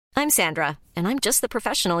I'm Sandra, and I'm just the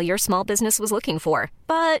professional your small business was looking for.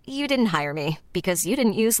 But you didn't hire me because you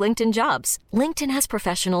didn't use LinkedIn Jobs. LinkedIn has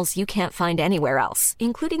professionals you can't find anywhere else,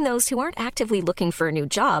 including those who aren't actively looking for a new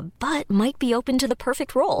job, but might be open to the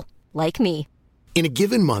perfect role, like me. In a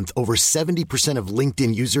given month, over 70% of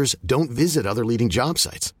LinkedIn users don't visit other leading job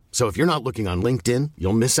sites. So if you're not looking on LinkedIn,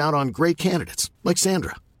 you'll miss out on great candidates like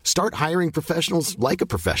Sandra. Start hiring professionals like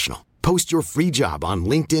a professional. Post your free job on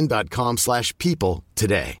linkedin.com/people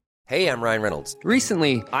today. Hey, I'm Ryan Reynolds.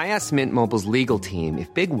 Recently, I asked Mint Mobile's legal team if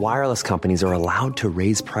big wireless companies are allowed to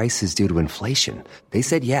raise prices due to inflation. They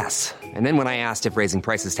said yes. And then when I asked if raising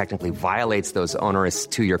prices technically violates those onerous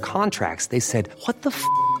two-year contracts, they said, "What the f***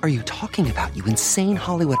 are you talking about, you insane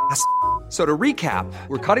Hollywood ass?" So to recap,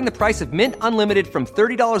 we're cutting the price of Mint Unlimited from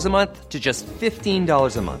 $30 a month to just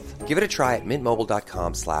 $15 a month. Give it a try at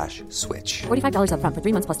mintmobile.com/switch. $45 up front for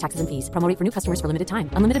 3 months plus taxes and fees. Promo rate for new customers for limited time.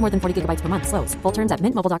 Unlimited more than 40 gigabytes per month. Slows full terms at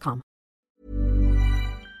mintmobile.com.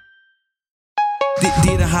 Det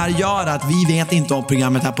är det här gör att vi vet inte om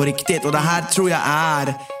programmet här på riktigt. Och det här tror jag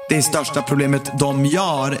är det största problemet de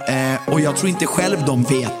gör. Och jag tror inte själv de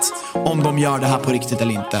vet om de gör det här på riktigt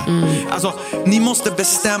eller inte. Alltså, ni måste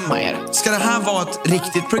bestämma er. Ska det här vara ett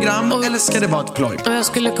riktigt program eller ska det vara ett ploj? Och jag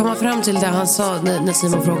skulle komma fram till det han sa när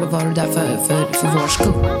Simon frågade vad du där för vår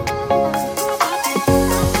skull.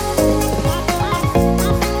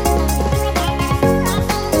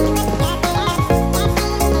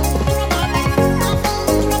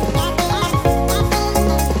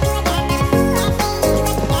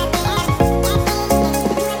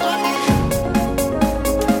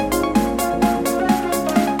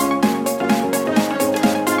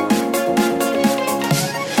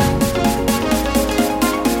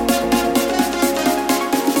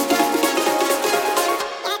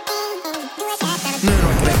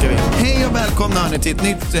 Till ett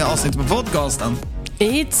nytt avsnitt på podcasten.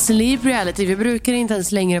 It's Sleep Reality. Vi brukar inte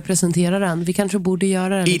ens längre presentera den. Vi kanske borde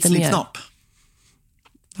göra den lite mer. Snopp.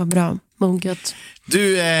 Vad bra, moget.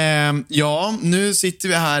 Du, ja, nu sitter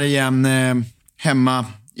vi här igen hemma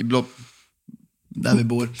i där vi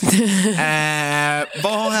bor.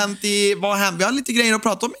 Vad har hänt? Vi har lite grejer att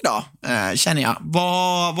prata om idag, känner jag.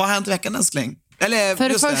 Vad har hänt i veckan, älskling? Eller, för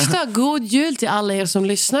det första, god jul till alla er som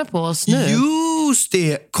lyssnar på oss nu. Just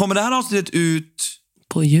det. Kommer det här avsnittet ut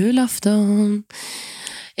på julafton?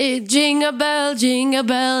 Jingle bell, jingle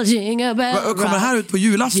bell, jingle bell. Kommer det här ut på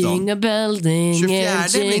julafton? Jingle bell, ding, 24,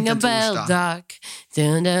 jingle bell, duck.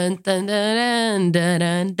 Dun, dun, dun, dun, dun,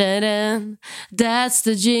 dun, dun. That's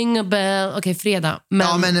the jingle bell. Okej, fredag. Men,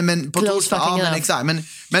 ja, men på torsdag. Ja, men exakt.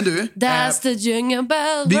 Men du. That's the jingle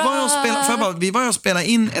bell. Vi var ju och spela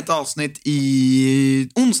in ett avsnitt i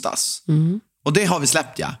onsdags. Och det har vi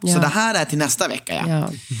släppt, ja. Så det här är till nästa vecka, ja.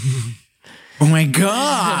 Oh my god.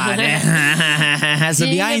 Så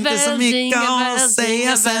vi har inte så mycket att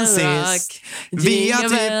säga sen sist. Vi har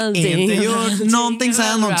typ inte gjort någonting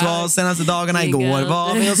sen de 2 senaste dagarna. Igår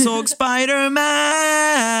var vi och såg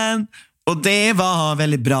Spider-Man. Och det var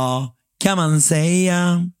väldigt bra, kan man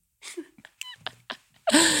säga.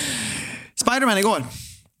 Spider-Man igår.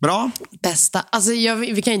 Bra. Bästa. Alltså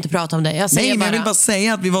vi kan ju inte prata om det. Jag vill bara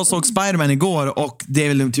säga att vi var och såg Spider-Man igår. Och det är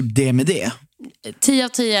väl typ det med det. 10 av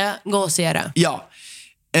 10, gå och se det. Ja.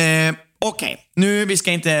 Okej. Nu, vi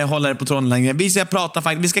ska inte hålla det på tråden längre. Vi ska prata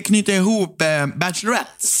faktiskt. Vi ska knyta ihop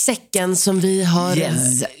Bachelorette. Säcken som vi har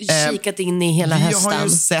kikat in i hela hösten. Vi har ju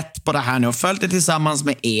sett på det här nu och följt det tillsammans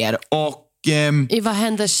med er. Och vad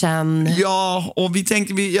händer sen? Ja, och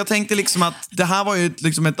jag tänkte liksom att det här var ju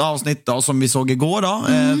liksom ett avsnitt då, som vi såg igår då,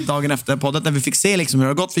 dagen efter podden, där vi fick se liksom hur det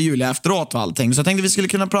har gått för Julia efteråt och allting. Så jag tänkte vi skulle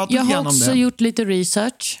kunna prata lite grann om det. Jag har också gjort lite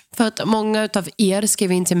research, för att många av er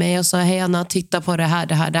skrev in till mig och sa: hej Anna, titta på det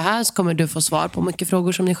här, så kommer du få svar på mycket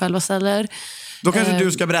frågor som ni själva ställer. Då kanske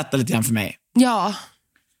du ska berätta lite grann för mig. Ja.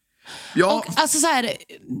 Och alltså så här,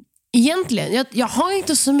 egentligen, jag har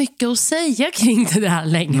inte så mycket att säga kring det där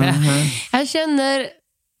längre. Jag känner...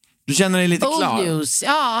 Du känner dig lite klar? News.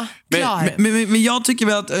 Ja, klar. Men jag tycker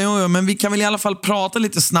väl att men vi kan väl i alla fall prata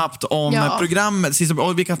lite snabbt om programmet.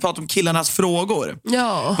 Och vi kan prata om killarnas frågor.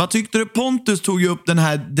 Ja. Vad tyckte du? Pontus tog ju upp den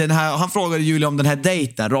här, han frågade Julia om den här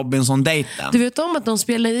dejten, Robinson-dejten. Du vet om att de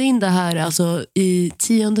spelade in det här alltså i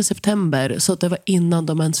 10 september, så att det var innan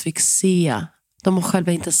de ens fick se. De har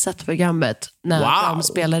själva inte sett programmet när de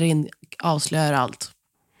spelar in, avslöjar allt.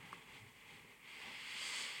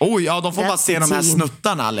 Oj, ja, de får bara se de här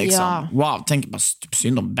snuttarna liksom. Ja. Wow, tänk bara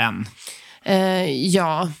synd om Ben.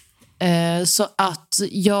 Så att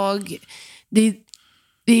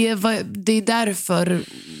det är därför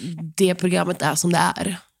det programmet är som det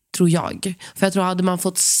är. tror jag. För jag tror hade man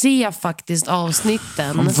fått se faktiskt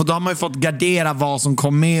avsnitten. För då har man ju fått gardera vad som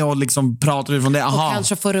kom med och liksom prata utifrån det. Aha. Och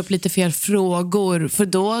kanske får upp lite fler frågor. För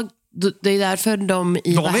då det är därför de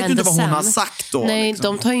i de vet ju inte vad hon har sagt då. Nej,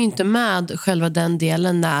 liksom. de tar ju inte med själva den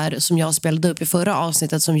delen när, som jag spelade upp i förra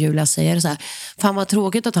avsnittet, som Julia säger så här: fan vad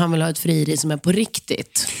tråkigt att han vill ha ett frieri som är på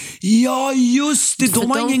riktigt. Ja, just det.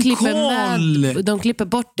 De har ingen koll. De klipper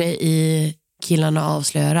bort det i Killarna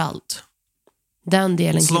avslöjar allt. Den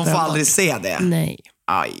delen så de får aldrig se det? Nej.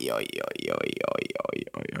 Aj.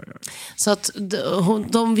 Så att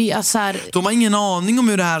de vi så här, de har ingen aning om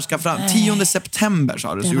hur det här ska fram. 10 september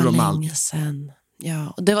sa du. Det var länge sedan.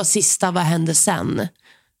 Ja, och det var sista Vad hände sen?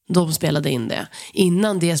 De spelade in det.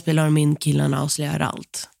 Innan det spelade de in Killarna avslöjar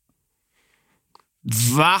allt.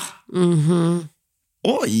 Va? Mhm.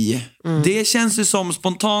 Oj. Det känns ju som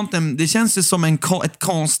spontant. Det känns ju som ett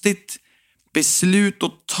konstigt beslut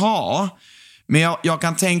att ta. Men jag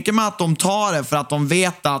kan tänka mig att de tar det för att de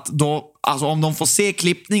vet att då, alltså om de får se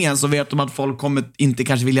klippningen så vet de att folk kommer inte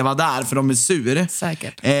kanske vilja vara där för de är sur.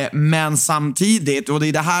 Säkert. Men samtidigt, och det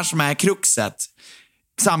är det här som är kruxet,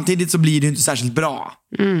 samtidigt så blir det inte särskilt bra.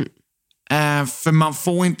 För man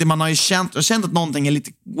får inte, man har ju känt att någonting är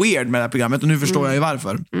lite weird med det här programmet och nu förstår jag ju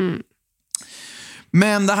varför.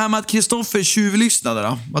 Men det här med att Kristoffer tjuvlyssnade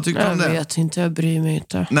då, vad tyckte du om det? Jag vet inte, jag bryr mig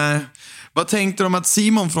inte. Nej. Vad tänkte du om att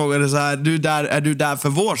Simon frågade så här: är du där för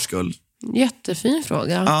vår skull? Jättefin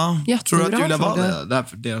fråga. Ja. Tror du att Julia fråga. var där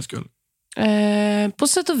för deras skull? På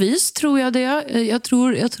sätt och vis tror jag det.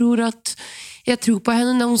 Jag tror på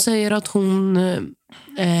henne när hon säger att hon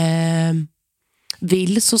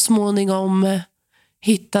vill så småningom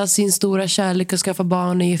hitta sin stora kärlek och skaffa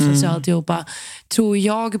barn och gifta sig och alltihopa. Tror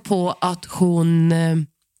jag på att hon...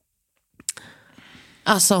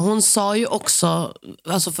 Alltså hon sa ju också,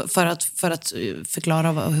 alltså för att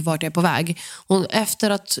förklara vart jag är på väg. Efter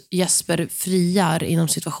att Jesper friar inom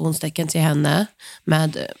situationstecken till henne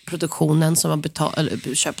med produktionen som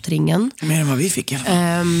har köpt ringen. Mer än vad vi fick.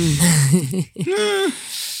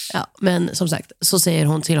 Ja, men som sagt, så säger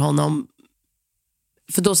hon till honom.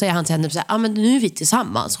 För då säger han till henne så här, men nu är vi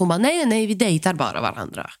tillsammans. Hon bara, nej, vi dejtar bara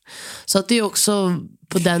varandra. Så att det är också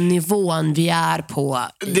på den nivån vi är på.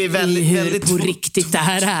 Det är väldigt på riktigt det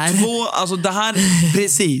här är. Alltså det här,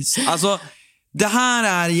 precis. Alltså det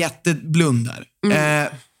här är jätteblunder.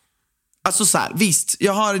 Alltså så här, visst,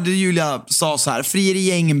 jag hörde Julia sa så här: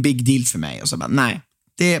 frieri är ingen big deal för mig. Och så bara, nej,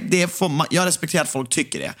 jag respekterar att folk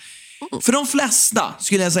tycker det. För de flesta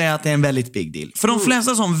skulle jag säga att det är en väldigt big deal. För de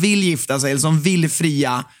flesta som vill gifta sig eller som vill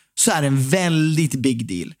fria, så är det en väldigt big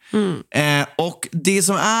deal. Och det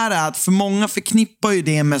som är att för många förknippar ju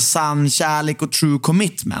det med sann kärlek och true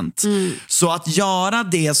commitment. Så att göra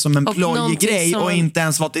det som en plojig grej och inte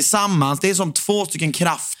ens vara tillsammans, det är som två stycken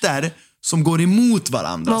krafter som går emot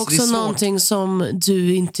varandra. Men också någonting som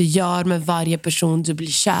du inte gör med varje person du blir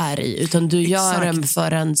kär i, utan du gör den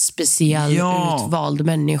för en speciell utvald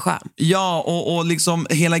människa. Ja, och liksom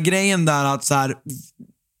hela grejen där att så här,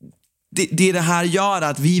 det här gör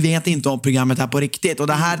att vi vet inte om programmet här på riktigt. Och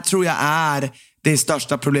det här tror jag är det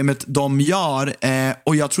största problemet de gör.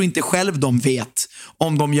 Och jag tror inte själv de vet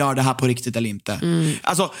om de gör det här på riktigt eller inte.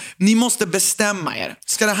 Alltså, ni måste bestämma er.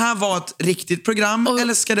 Ska det här vara ett riktigt program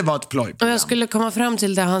eller ska det vara ett plojprogram? Och jag skulle komma fram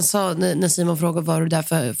till det han sa när Simon frågade, var du där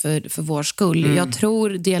för vår skull? Jag tror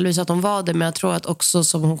delvis att de var det, men jag tror att också,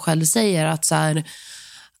 som hon själv säger, att så här,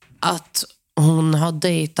 att hon har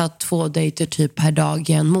dejtat 2 dejter typ per dag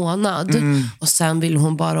i en månad. Och sen vill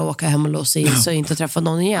hon bara åka hem och låsa in sig och inte träffa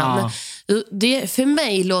någon igen. Det, för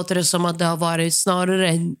mig låter det som att det har varit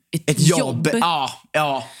snarare ett jobb.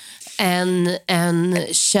 Ja. En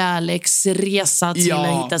kärleksresa till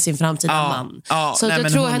att hitta sin framtida man. Så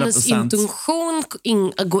jag tror 100%. Hennes intention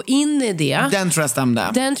att gå in i det, den tror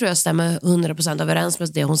jag stämmer 100% överens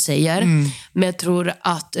med det hon säger. Men jag tror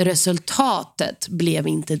att resultatet blev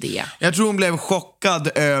inte det. Jag tror hon blev chockad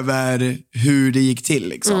över hur det gick till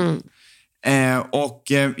liksom.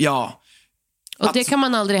 Och det kan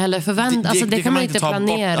man aldrig heller förvänta. Alltså det kan man inte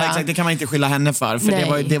planera. Exakt, det kan man inte skylla henne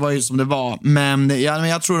för det var ju som det var. Men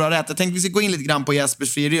jag tror du har rätt. Jag tänkte vi ska gå in lite grann på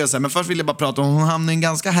Jespers frieri. Men först vill jag bara prata om, hon hamnade en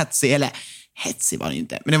ganska hetsig var det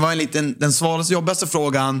inte. Men det var den svåraste, jobbigaste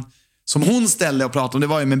frågan som hon ställde och pratade om. Det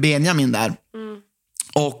var ju med Benjamin där.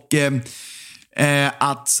 Och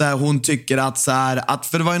att så här, hon tycker att så här, att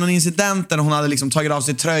för det var ju någon incident där hon hade liksom tagit av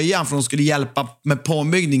sig tröjan för hon skulle hjälpa med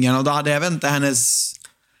påbyggningen. Och då hade även inte hennes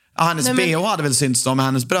BH hade väl synts då med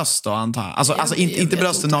hennes bröst då, antar jag. Alltså inte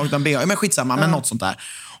brösten nakna BH, men skitsamma, men något sånt där.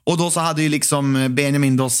 Och då så hade ju liksom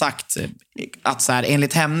Benjamin då sagt att så här,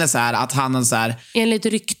 enligt henne så här, att han så här, enligt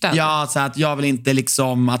rykten. Ja, så att jag vill inte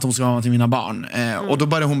liksom att hon ska vara till mina barn. Och då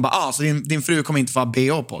började hon bara, så din fru kommer inte få ha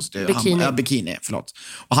BH på sig. Bikini. Bikini, förlåt.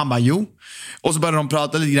 Och han bara, jo. Och så började de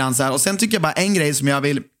prata lite grann så här. Och sen tycker jag bara en grej som jag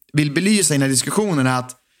vill belysa i den här diskussionen är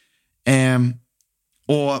att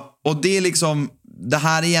och det är liksom, det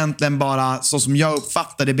här är egentligen bara så som jag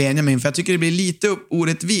uppfattade Benjamin. För jag tycker det blir lite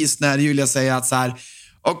orättvist när Julia säger att så här,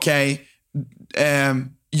 okej,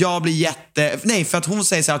 jag blir nej, för att hon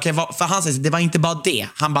säger så här, okej, för han säger så, det var inte bara det.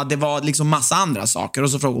 Han bara, det var liksom massa andra saker.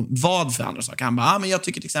 Och så frågar hon, vad för andra saker? Han bara, men jag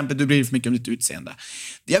tycker till exempel du bryr dig för mycket om ditt utseende.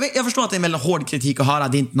 Jag förstår att det är en väldigt hård kritik att höra.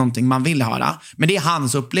 Det är inte någonting man vill höra. Men det är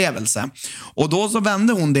hans upplevelse. Och då så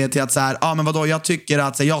vände hon det till att så här, men vadå, jag tycker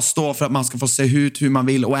att så här, jag står för att man ska få se ut hur man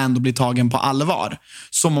vill och ändå bli tagen på allvar.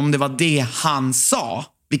 Som om det var det han sa,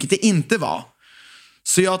 vilket det inte var.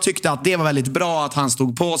 Så jag tyckte att det var väldigt bra att han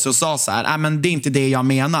stod på sig och sa så här, men det är inte det jag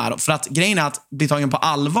menar. För att grejen är att bli tagen på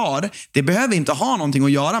allvar, det behöver inte ha någonting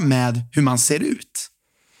att göra med hur man ser ut.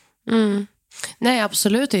 Nej,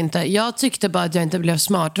 absolut inte. Jag tyckte bara att jag inte blev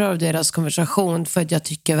smartare av deras konversation, för att jag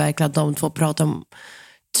tycker verkligen att de två pratar om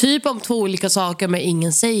två olika saker, men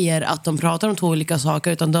ingen säger att de pratar om två olika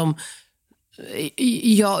saker, utan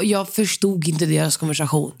jag förstod inte deras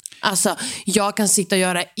konversation. Alltså, jag kan sitta och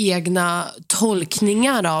göra egna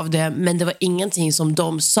tolkningar av det, men det var ingenting som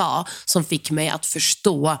de sa som fick mig att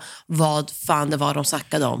förstå vad fan det var de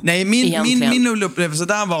snackade om. Nej, min upplevelse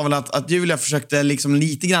där var väl att Julia försökte liksom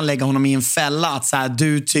lite grann lägga honom i en fälla. Att så här,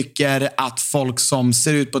 du tycker att folk som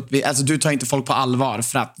ser ut på alltså du tar inte folk på allvar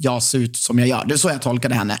för att jag ser ut som jag gör. Det är så jag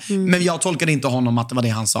tolkade henne. Men jag tolkade inte honom att det var det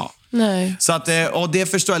han sa. Nej. Så att, och det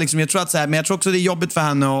förstår jag liksom, jag tror att så här, men jag tror också det är jobbigt för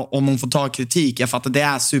henne om hon får ta kritik. Jag fattar att det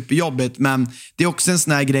är superjobbigt, men det är också en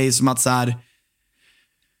sån här grej som att så här,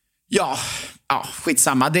 ja,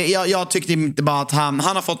 skitsamma. Jag tyckte inte bara att han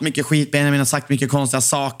har fått mycket skit, Benjamin har sagt mycket konstiga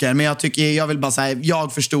saker, men jag vill bara säga,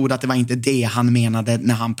 jag förstod att det var inte det han menade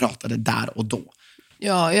när han pratade där och då.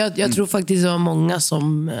 Ja, jag tror faktiskt det var många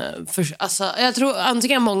som jag tror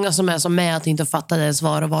antingen många som är som med att inte fattade ens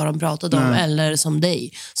vad de pratade om, eller som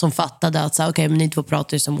dig som fattade att okej, men ni två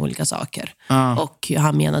pratar ju som olika saker. Och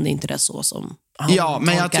han menade inte det så som han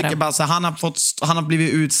men jag tycker bara så han har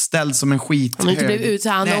blivit utställd som en skit. Han har inte blivit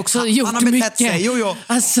utställd, han har också gjort han har mycket. Sig. Jo,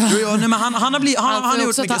 nej, men han har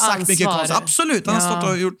gjort mycket, sagt mycket konstigt. Absolut, han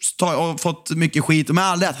har stått och fått mycket skit. Och med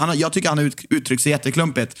all rätt, jag tycker han har uttryckt sig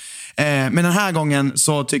jätteklumpigt. Men den här gången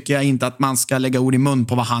så tycker jag inte att man ska lägga ord i mun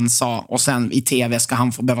på vad han sa, och sen i tv ska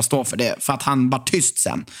han få behöva stå för det, för att han var tyst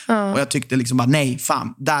sen. Och jag tyckte liksom bara, nej,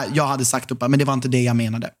 fan, jag hade sagt upp, men det var inte det jag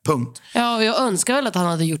menade, punkt. Ja, och jag önskar väl att han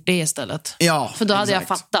hade gjort det istället. Ja, för då hade jag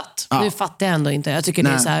fattat. Nu fattar jag ändå inte. Jag tycker det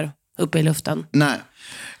är så här uppe i luften. Nej.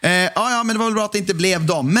 Men det var väl bra att det inte blev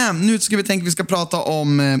dem. Men nu ska vi ska prata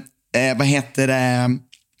om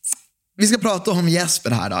vi ska prata om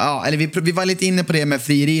Jesper här då. Ja, eller vi var lite inne på det med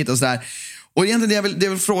frieriet och sådär. Och egentligen det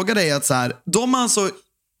jag vill fråga dig att så här, de alltså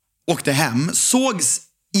åkte hem, sågs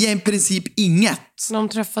i princip inget. De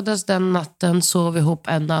träffades den natten, sov ihop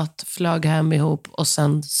en natt, flög hem ihop och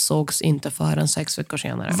sen sågs inte förrän 6 veckor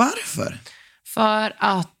senare. Varför? För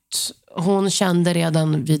att hon kände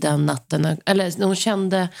redan vid den natten, eller hon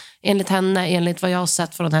kände enligt henne, enligt vad jag har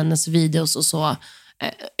sett från hennes videos och så,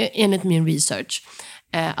 enligt min research,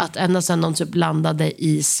 att ända sedan de typ landade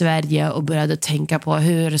i Sverige och började tänka på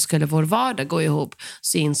hur skulle vår vardag gå ihop,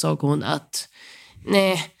 så insåg hon att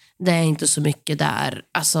nej, det är inte så mycket där,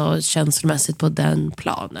 alltså känslomässigt på den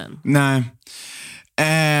planen. Nej.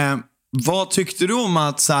 Vad tyckte du om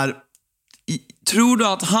att så här, tror du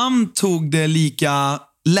att han tog det lika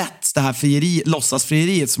lätt, det här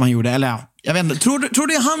låtsasfrieriet som han gjorde, eller jag vet inte, tror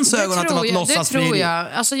du i hans ögon att det var ett låtsasfrieri? Det tror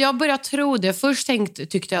jag. Alltså jag började tro det. Först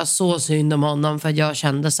tyckte jag så synd om honom, för jag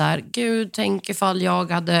kände så här, gud, tänk ifall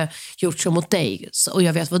jag hade gjort så mot dig. Och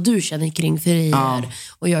jag vet vad du känner kring frierier.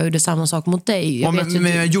 Och jag gjorde samma sak mot dig.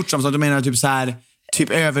 Men gjort samma sak, du menar typ så här, typ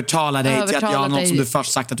övertala dig till att göra något som du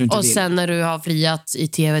först sagt att du inte vill. Och sen när du har friat i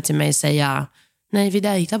tv till mig säga, nej, vi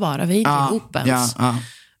dejtar bara, vi är inte ihop ens.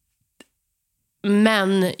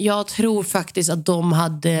 Men jag tror faktiskt att de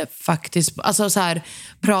hade faktiskt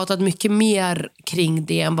pratat mycket mer kring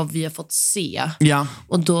det än vad vi har fått se. Ja.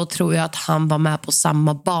 Och då tror jag att han var med på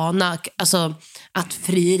samma bana. Alltså att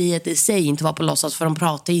frieriet i sig inte var på låtsas, för de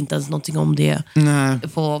pratade inte ens någonting om det. Nej.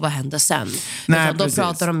 På vad hände sen. Nej, då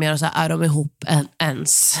pratar de mer så här, är de ihop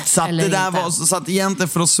ens? Så att det där var, så att egentligen,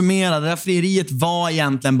 för att summera, det där frieriet var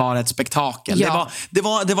egentligen bara ett spektakel. Ja.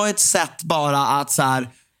 Det var ett sätt bara att så här,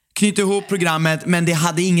 knyta ihop programmet, men det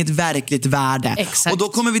hade inget verkligt värde. Exakt. Och då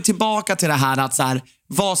kommer vi tillbaka till det här att så här,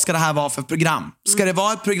 vad ska det här vara för program? Ska det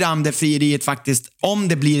vara ett program där frieriet faktiskt, om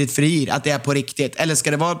det blir ett frieri, att det är på riktigt? Eller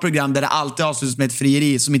ska det vara ett program där det alltid avslutas med ett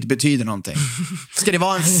frieri som inte betyder någonting? Ska det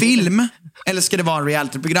vara en film eller ska det vara en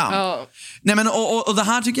realityprogram? Ja. Nej, men, och det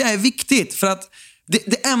här tycker jag är viktigt, för att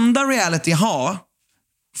det enda reality har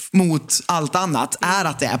mot allt annat är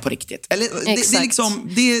att det är på riktigt. Eller det är liksom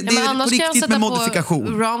det är på riktigt med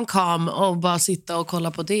modifikation. Romcom och bara sitta och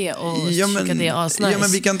kolla på det och tycka det är asnice. Ja,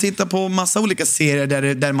 men vi kan titta på massa olika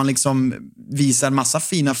serier där man liksom visar massa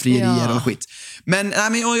fina frierier och skit. Men nej,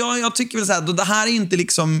 men jag tycker väl så här, det här är inte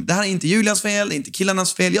liksom, det här är inte Julias fel, det är inte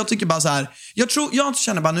killarnas fel. Jag tycker bara så här, jag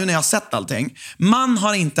känner bara nu när jag har sett allting, man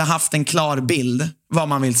har inte haft en klar bild vad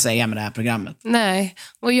man vill säga med det här programmet. Nej,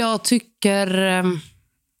 och jag tycker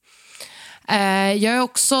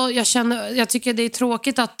jag tycker det är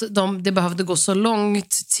tråkigt att det behövde gå så långt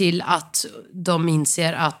till att de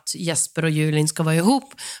inser att Jesper och Julin ska vara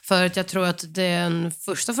ihop. För att jag tror att den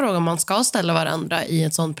första frågan man ska ställa varandra i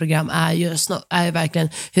ett sånt program är verkligen,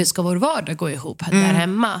 hur ska vår vardag gå ihop där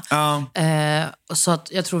hemma? Ja. Så att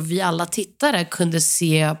jag tror vi alla tittare kunde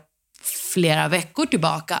se flera veckor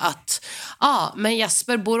tillbaka att men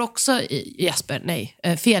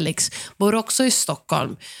Felix bor också i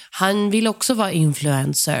Stockholm. Han vill också vara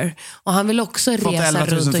influencer och han vill också resa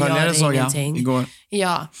runt och göra ingenting. Igår.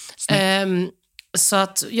 Ja. Så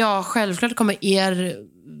att självklart kommer er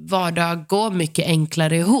vardag gå mycket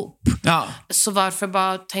enklare ihop. Ja. Så varför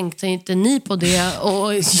bara tänkte inte ni på det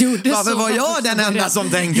och gjorde så? Varför var jag den enda som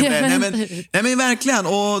tänkte på det? Nej men verkligen.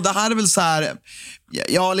 Och det här är väl så här,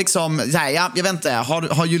 jag vet inte,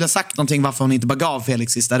 har Julia sagt någonting varför hon inte bara gav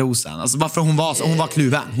Felix sista rosen? Alltså varför hon var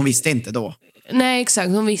kluven? Hon visste inte då. Nej, exakt.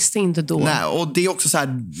 Hon visste inte då. Nej, och det är också så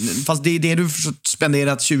här, fast det är det du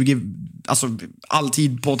spenderat all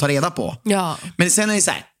tid på att ta reda på. Ja. Men sen är det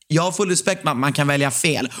så här, jag har full respekt med att man kan välja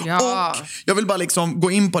fel. Ja. Och jag vill bara liksom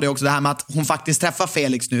gå in på det också, det här med att hon faktiskt träffar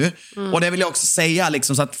Felix nu. Och det vill jag också säga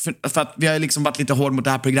liksom, så att, för att vi har liksom varit lite hård mot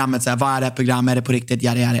det här programmet. Så här, vad är det här programmet? Är det på riktigt?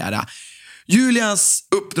 Jada. Julias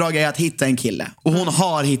uppdrag är att hitta en kille. Och hon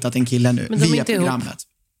har hittat en kille nu via programmet. Ihop.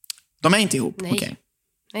 De är inte ihop? Nej. Okay.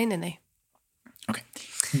 Nej. Okay.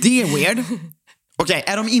 Det är weird. Okej,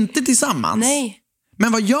 är de inte tillsammans? Nej.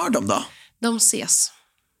 Men vad gör de då? De ses.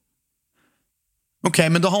 Okej,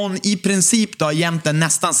 men då har hon i princip då egentligen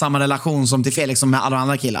nästan samma relation som till Felix som med alla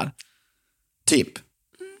andra killar. Typ.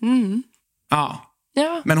 Ja.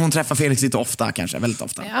 Men hon träffar Felix lite ofta kanske, väldigt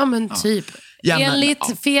ofta. Ja, men typ. Ja, men,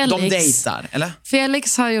 enligt Felix. De dejtar, eller?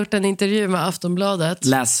 Felix har gjort en intervju med Aftonbladet.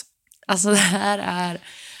 Läs. Alltså det här är...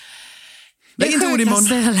 Lägg inte ord i mun.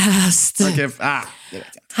 Jag läst. Okay. Det vet jag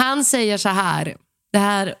inte. Han säger så här. Det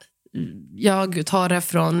här, jag tar det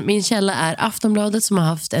från... Min källa är Aftonbladet som har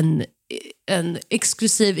haft en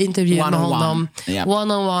exklusiv intervju med honom.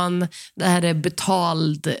 One-on-one. Det här är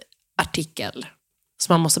betald artikel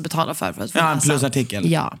som man måste betala för att få läsa. En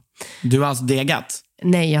plusartikel. Ja. Du har alltså degat?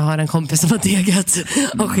 Nej, jag har en kompis som har degat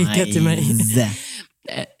och skickat till mig.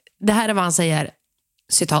 Det här är vad han säger.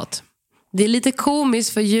 Citat. Det är lite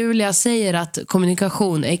komiskt för Julia säger att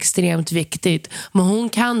kommunikation är extremt viktigt. Men hon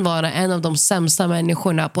kan vara en av de sämsta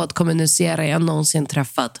människorna på att kommunicera jag någonsin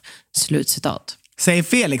träffat. Slutcitat. Säger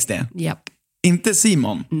Felix det? Japp. Inte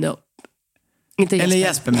Simon? No. Inte Jesper. Eller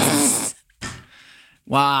Jesper.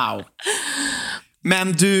 Wow.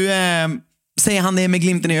 Men du, säger han det med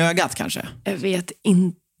glimten i ögat kanske? Jag vet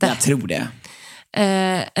inte. Jag tror det.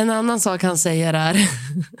 En annan sak han säger är...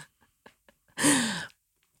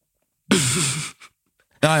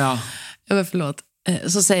 Ja. Men förlåt.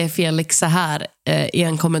 Så säger Felix så här i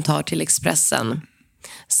en kommentar till Expressen.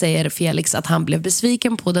 Säger Felix att han blev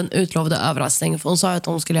besviken på den utlovade överraskningen. För hon sa att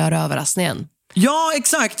hon skulle göra överraskningen. Ja,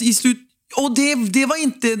 exakt. I slut... Och det var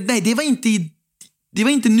inte... Nej, det var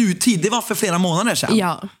inte nutid. Det var för flera månader sedan.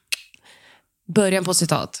 Ja. Början på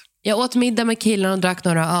citat. Jag åt middag med killen och drack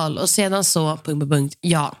några öl. Och sedan så...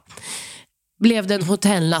 Ja. Blev det en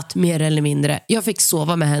hotellnatt mer eller mindre. Jag fick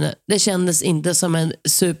sova med henne. Det kändes inte som en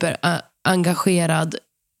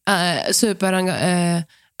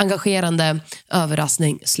engagerande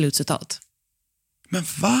överraskning. Slutcitat. Men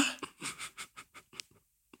va?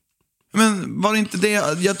 Men var det inte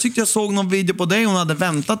det? Jag tyckte jag såg någon video på dig. Hon hade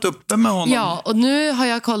väntat uppe med honom. Ja, och nu har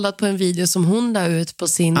jag kollat på en video som hon la ut på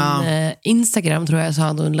sin Instagram, tror jag. Så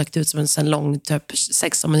hade hon lagt ut som en lång, typ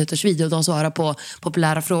 16 minuters video. De svarar på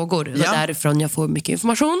populära frågor. Det är därifrån jag får mycket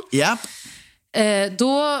information. Ja.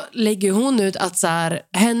 Då lägger hon ut att så här,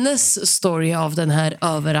 hennes story av den här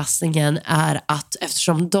överraskningen är att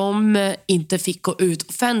eftersom de inte fick gå ut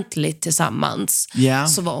offentligt tillsammans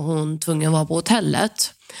så var hon tvungen att vara på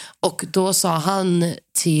hotellet. Och då sa han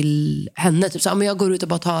till henne typ så, men jag går ut och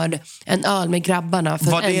bara tar en öl med grabbarna. För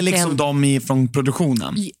var det liksom de från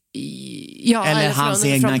produktionen? Ja, eller hans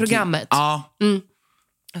egna från programmet. Ja.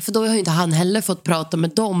 För då har ju inte han heller fått prata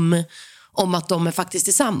med dem om att de är faktiskt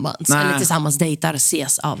tillsammans. Nej. Eller tillsammans, dejtar,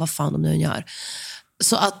 ses. Vad fan de nu gör.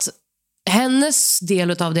 Så att hennes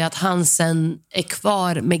del av det är att han sen är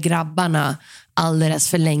kvar med grabbarna alldeles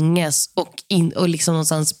för länge och liksom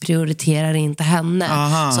någonstans prioriterar inte henne.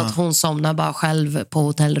 Aha. Så att hon somnar bara själv på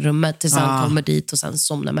hotellrummet tills han kommer dit och sen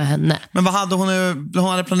somnar med henne. Men vad hade hon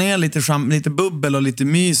hade planerat lite bubbel och lite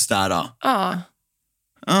mys där då?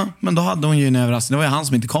 Ja, men då hade hon ju en överraskning. Det var ju han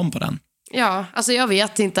som inte kom på den. Ja, alltså jag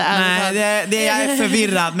vet inte. Nej, jag är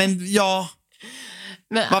förvirrad, men ja.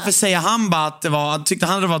 Men, varför säger han bara att det var... Tyckte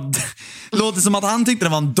han det var... låter som att han tyckte det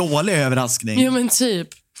var en dålig överraskning. Jo, men typ.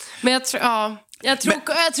 Men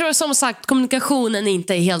jag tror som sagt kommunikationen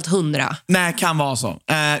inte är helt 100. Nej, kan vara så.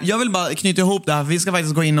 Jag vill bara knyta ihop det här, för vi ska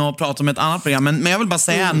faktiskt gå in och prata om ett annat program. Men jag vill bara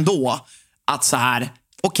säga ändå att så här,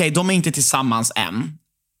 okej, de är inte tillsammans än.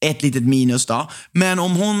 Ett litet minus då. Men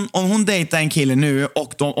om hon dejtar en kille nu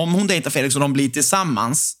och om hon dejtar Felix och de blir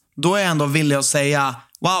tillsammans, då är jag ändå villig att säga,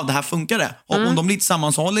 wow, det här funkade. Om de blir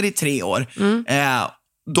tillsammans och håller i 3 år,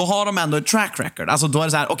 då har de ändå ett track record. Alltså då är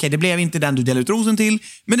det så här, okej, det blev inte den du delade ut rosen till,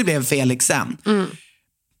 men det blev Felix sen.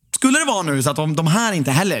 Skulle det vara nu så att de här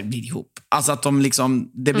inte heller blir ihop, alltså att de liksom,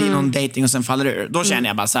 det blir någon dating och sen faller ur, då känner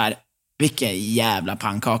jag bara så här, vilken jävla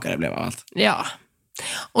pannkaka det blev av allt. Ja.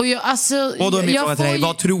 Och då är min fråga till dig,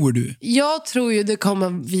 vad tror du? Jag tror ju det kommer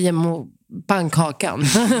via pannkakan.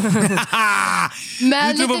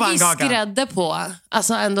 Med lite viss grädde på.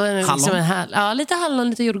 Alltså ändå liksom lite hallon,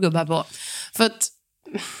 lite jordgubbar på. För att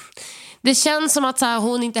det känns som att så här,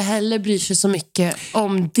 hon inte heller bryr sig så mycket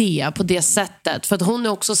om det på det sättet. För att hon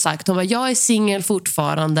har också sagt, jag är singel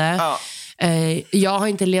fortfarande. Ja. Jag har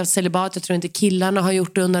inte levt celibat. Jag tror inte killarna har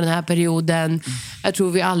gjort det under den här perioden. Jag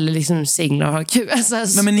tror vi alla liksom singlar har kul.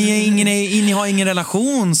 Men ni har ingen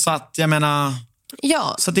relation, så att jag menar...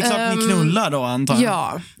 Ja. Så det är klart ni knullar då, antar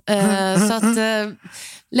jag. Ja. Så att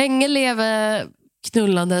länge lever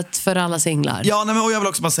knullandet för alla singlar. Ja, men och jag vill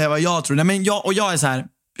också bara säga vad jag tror. Jag är så här,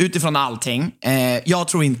 utifrån allting. Jag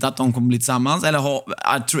tror inte att de kommer bli tillsammans. Eller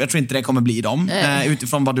jag tror inte det kommer bli dem.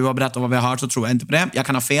 Utifrån vad du har berättat och vad vi har hört så tror jag inte på det. Jag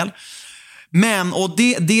kan ha fel. Men, och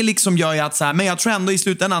det liksom gör ju att så här, men jag tror ändå i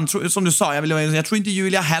slutändan, som du sa, jag tror inte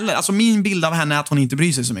Julia heller, alltså min bild av henne är att hon inte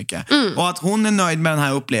bryr sig så mycket. Och att hon är nöjd med den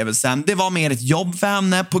här upplevelsen. Det var mer ett jobb för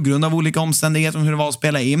henne på grund av olika omständigheter om hur det var att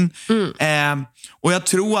spela in. Och jag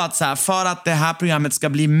tror att så här, för att det här programmet ska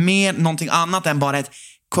bli mer någonting annat än bara ett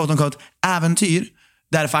quote-unquote äventyr,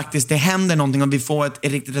 där faktiskt det händer någonting och vi får ett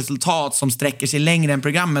riktigt resultat som sträcker sig längre än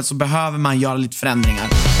programmet, så behöver man göra lite förändringar.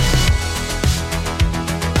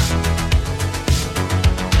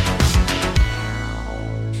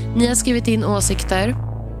 Ni har skrivit in åsikter.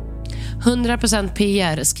 100%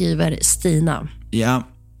 PR skriver Stina. Ja.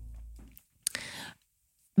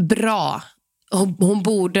 Bra. Hon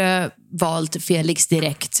borde valt Felix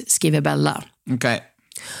direkt, skriver Bella. Okej.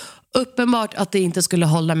 Uppenbart att det inte skulle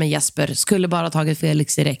hålla med Jesper. Skulle bara tagit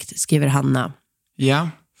Felix direkt, skriver Hanna. Ja.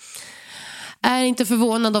 Är inte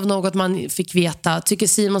förvånad av något man fick veta. Tycker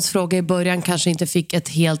Simons fråga i början kanske inte fick ett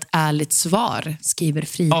helt ärligt svar, skriver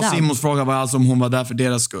Frida. Ja, Simons fråga var alltså om hon var där för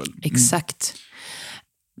deras skull. Exakt.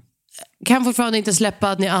 Kan fortfarande inte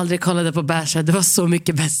släppa att ni aldrig kollade på Bachelor. Det var så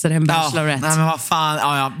mycket bättre än Bachelorette. Nej, men vad fan.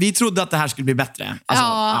 Ja. Vi trodde att det här skulle bli bättre.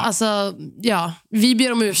 Vi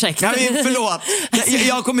ber om ursäkt. Ja, förlåt.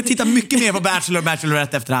 Jag kommer titta mycket mer på Bachelor och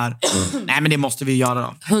Bachelorette efter det här. Nej, men det måste vi göra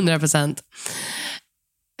då. 100%.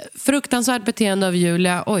 Fruktansvärt beteende av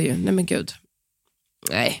Julia. Oj, nej men gud.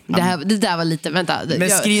 Nej, det där var lite... Vänta.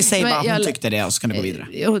 Men säg bara hon tyckte det och så kan du gå vidare.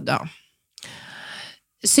 Ja.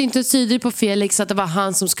 Syntes tydligt på Felix att det var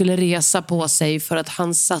han som skulle resa på sig för att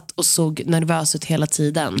han satt och såg nervös ut hela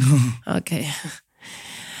tiden. Okej.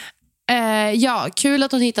 Ja, kul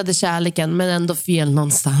att hon hittade kärleken, men ändå fel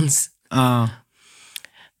någonstans.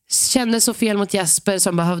 Kände så fel mot Jesper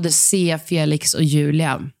som behövde se Felix och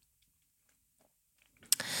Julia.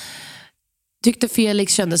 Tyckte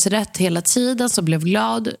Felix kändes rätt hela tiden, så blev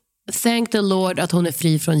glad. Thank the Lord att hon är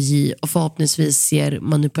fri från J och förhoppningsvis ser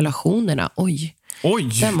manipulationerna. Oj.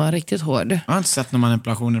 Den var riktigt hård. Jag har inte sett några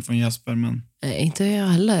manipulationer från Jesper, men... Nej, inte jag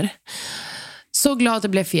heller. Så glad att det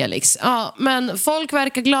blev Felix. Ja, men folk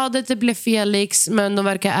verkar glada att det blev Felix, men de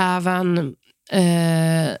verkar även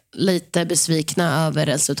lite besvikna över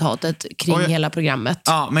resultatet kring hela programmet.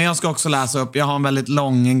 Ja, men jag ska också läsa upp. Jag har en väldigt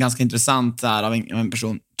lång, en ganska intressant där av en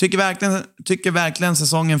person. Tycker verkligen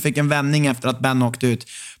säsongen fick en vändning efter att Ben åkte ut.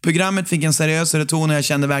 Programmet fick en seriösare ton och jag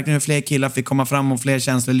kände verkligen hur fler killar fick komma fram och fler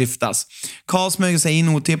känslor lyftas. Karl smög sig in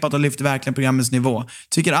otippat och lyfte verkligen programmets nivå.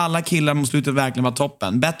 Tycker alla killar mot slutet verkligen var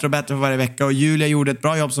toppen. Bättre och bättre för varje vecka och Julia gjorde ett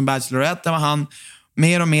bra jobb som Bachelorette. Där var han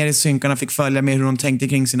mer och mer i synkarna, fick följa med hur hon tänkte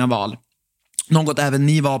kring sina val. Något även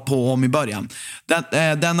ni var på om i början.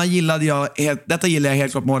 Detta gillade jag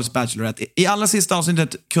helt klart med årets Bachelorette. I allra sista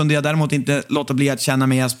avsnittet kunde jag däremot inte låta bli att känna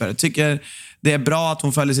med Jesper. Tycker det är bra att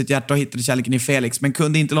hon följde sitt hjärta och hittade kärleken i Felix. Men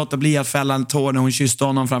kunde inte låta bli att fälla en tår när hon kysste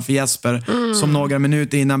honom framför Jesper. Som några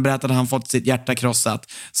minuter innan berättade att han fått sitt hjärta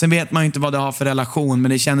krossat. Sen vet man ju inte vad det har för relation.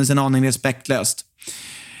 Men det kändes en aning respektlöst.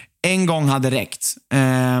 En gång hade räckt.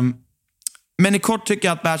 Men i kort tycker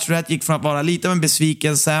jag att Bachelorette gick från att vara lite av en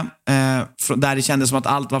besvikelse där det kändes som att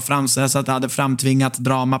allt var framställt så att det hade framtvingat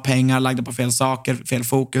drama, pengar lagda på fel saker, fel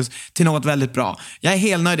fokus till något väldigt bra. Jag är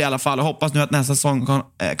helt nöjd i alla fall och hoppas nu att nästa säsong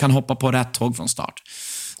kan hoppa på rätt tåg från start.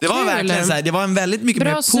 Det var verkligen så här, det var en väldigt mycket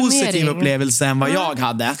bra mer positiv upplevelse än vad jag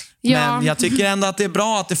hade. Ja. Men jag tycker ändå att det är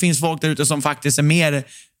bra att det finns folk där ute som faktiskt är mer,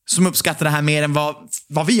 som uppskattar det här mer än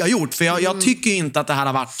vad vi har gjort. För jag tycker inte att det här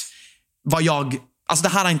har varit Alltså det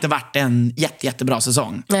här har inte varit en jättebra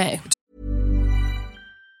säsong. Nej.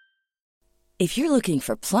 If you're looking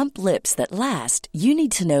for plump lips that last, you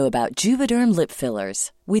need to know about Juvederm lip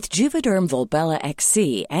fillers. With Juvederm Volbella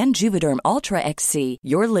XC and Juvederm Ultra XC,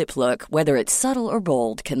 your lip look, whether it's subtle or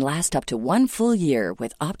bold, can last up to 1 full year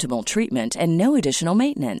with optimal treatment and no additional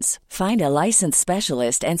maintenance. Find a licensed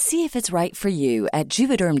specialist and see if it's right for you at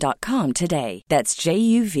Juvederm.com today. That's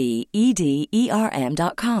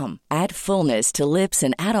JUVEDERM.com. Add fullness to lips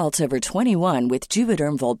in adults over 21 with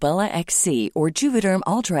Juvederm Volbella XC or Juvederm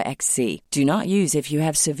Ultra XC. Do not use if you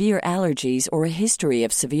have severe allergies or a history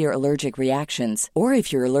of severe allergic reactions, or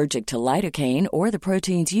if you're allergic to lidocaine or the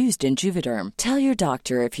proteins used in Juvederm. Tell your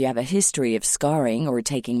doctor if you have a history of scarring or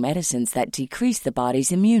taking medicines that decrease the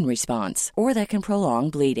body's immune response or that can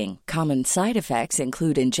prolong bleeding. Common side effects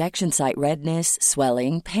include injection site redness,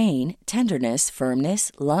 swelling, pain, tenderness,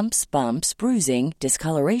 firmness, lumps, bumps, bruising,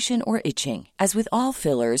 discoloration, or itching. As with all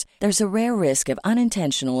fillers, there's a rare risk of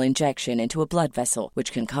unintentional injection into a blood vessel,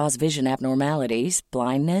 which can cause vision abnormalities,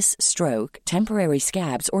 blindness, stroke, temporary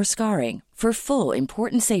scabs, or scarring. For full,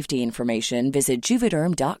 important safety information, visit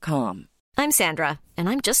Juvederm.com. I'm Sandra, and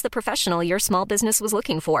I'm just the professional your small business was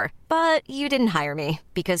looking for. But you didn't hire me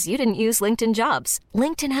because you didn't use LinkedIn Jobs.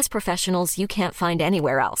 LinkedIn has professionals you can't find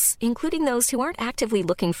anywhere else, including those who aren't actively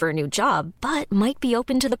looking for a new job, but might be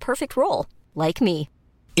open to the perfect role, like me.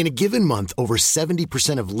 In a given month, over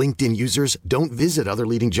 70% of LinkedIn users don't visit other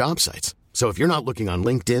leading job sites. So if you're not looking on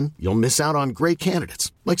LinkedIn, you'll miss out on great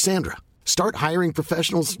candidates like Sandra. Start hiring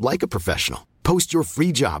professionals like a professional. Post your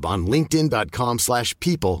free job on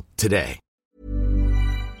linkedin.com/people today.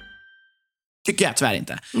 Tycker jag tyvärr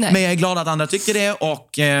inte. Nej. Men jag är glad att andra tycker det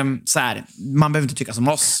och så här, man behöver inte tycka som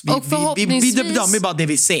oss. Vi bedömer bara det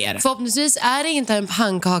vi ser. Förhoppningsvis är det inte en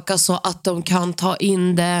pannkaka så att de kan ta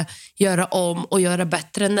in det, göra om och göra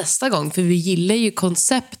bättre nästa gång. För vi gillar ju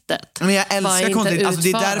konceptet. Men jag älskar konceptet. Alltså, det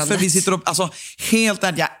är därför vi sitter och... Alltså, helt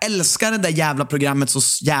ärligt, jag älskar det där jävla programmet så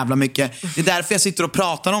jävla mycket. Det är därför jag sitter och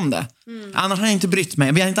pratar om det. Annars har jag inte brytt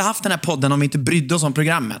mig. Vi har inte haft den här podden om vi inte brydde oss om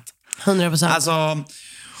programmet. 100%. Alltså...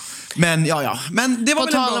 Men ja. Men det var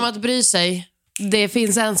på tal om att bry sig. Det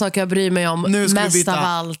finns en sak jag bryr mig om mest av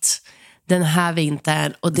allt den här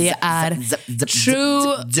vintern. Och det är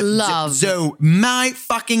True Love. So, my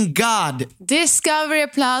fucking God. Discovery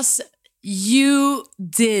Plus, you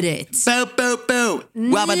did it. Bo.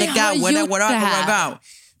 Ni har gjort det här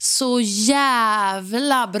så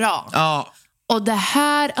jävla bra. Ja. Och det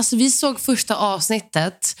här, alltså vi såg första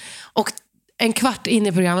avsnittet och en kvart in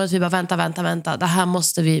i programmet vi bara vänta. Det här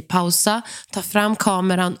måste vi pausa, ta fram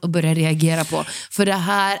kameran och börja reagera på. För det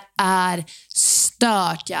här är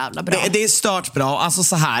stört jävla bra. Det är stört bra. Alltså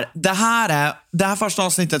så här, det här första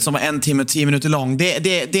avsnittet som var 1 timme och 10 minuter lång.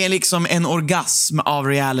 Det är liksom en orgasm av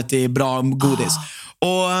reality, bra godis.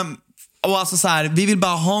 Och alltså så här, vi vill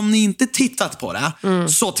bara, har ni inte tittat på det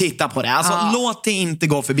så titta på det. Alltså låt det inte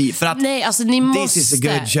gå förbi för att nej, alltså ni måste. This is a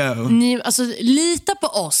good show. Alltså lita på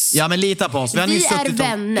oss. Ja, men lita på oss. Vi är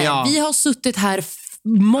vänner. Vi har suttit här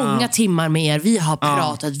många timmar med er. Vi har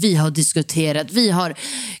pratat, vi har diskuterat, vi har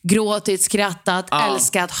gråtit, skrattat,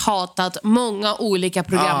 älskat, hatat många olika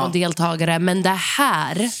program och deltagare, men det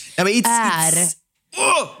här är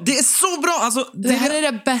det är så bra. Alltså, det här är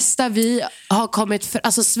det bästa vi har kommit för,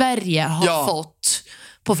 alltså Sverige har fått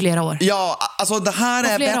på flera år. Ja, alltså det här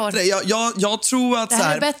är bättre. Jag tror att det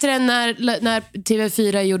här är bättre än när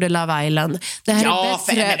TV4 gjorde Love Island. Det här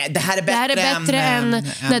är bättre än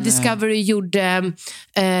när Discovery gjorde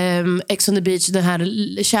Ex on the Beach, den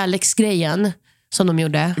här kärleksgrejen som de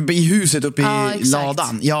gjorde. I huset uppe i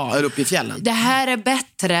ladan. Ja, uppe i fjällen. Det här är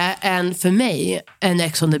bättre än för mig än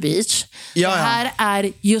Ex on the Beach. Det här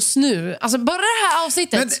är just nu. Alltså bara det här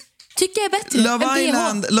avsnittet tycker jag är bättre.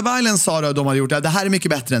 Love Island sa då de har gjort det. Det här är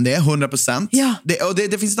mycket bättre än det, 100%. Ja.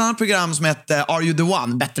 Det finns ett annat program som heter Are You the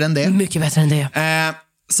One? Bättre än det. Mycket bättre än det.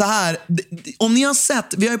 Så här, om ni har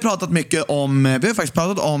sett, vi har ju pratat mycket om, vi har faktiskt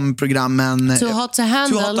pratat om programmen Too Hot to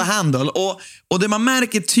Handle. Och det man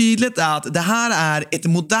märker tydligt är att det här är ett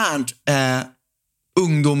modernt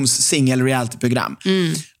ungdoms-singel-reality-program.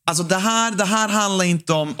 Alltså det här handlar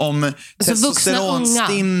inte om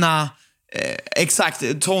testosteronstinna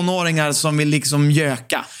exakt tonåringar som vill liksom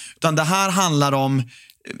göka, utan det här handlar om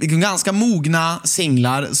ganska mogna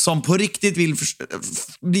singlar som på riktigt vill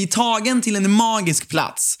bli tagen till en magisk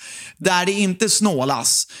plats där det inte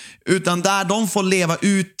snålas, utan där de får leva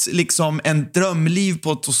ut liksom en drömliv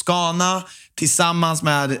på Toscana tillsammans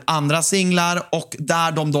med andra singlar, och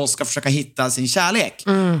där de då ska försöka hitta sin kärlek.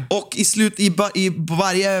 Och i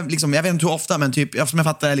varje, liksom, jag vet inte hur ofta, men typ, som jag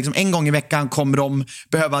fattar, liksom, en gång i veckan kommer de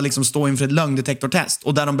behöva liksom stå inför ett lögndetektortest,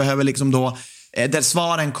 och där de behöver liksom då, där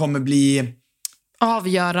svaren kommer bli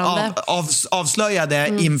avgörande,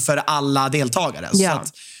 avslöjade inför alla deltagare.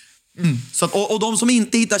 Så att, och de som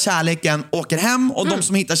inte hittar kärleken åker hem, och de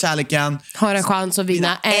som hittar kärleken har en chans att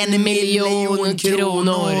vinna 1 miljon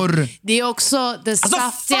kronor. Det är också det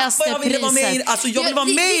saftigaste jag vill vara med, jag vill vara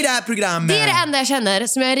med i det här programmet. Det är det enda jag känner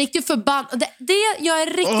som jag är riktigt förbannad. Jag är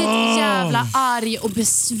riktigt jävla arg och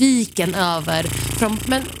besviken över.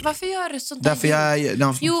 Men varför gör du sånt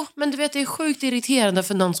där? Jo, men du vet, det är sjukt irriterande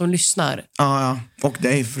för någon som lyssnar. Ja. Och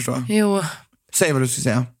dig, förstår. Jo. Säg vad du ska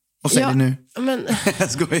säga. Och säg det nu. Men...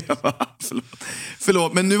 Jag skojar bara.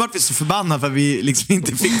 Förlåt, men nu var vi så förbannade för att vi liksom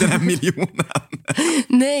inte fick den här miljonen.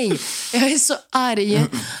 Nej, jag är så arg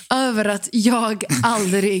över att jag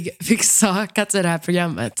aldrig fick söka till det här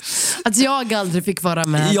programmet. Att jag aldrig fick vara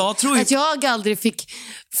med. Att jag aldrig fick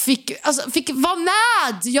vara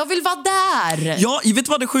med. Jag vill vara där. Ja, vet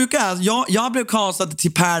vad det sjuka är? Jag blev castad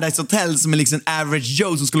till Paradise Hotel som är liksom average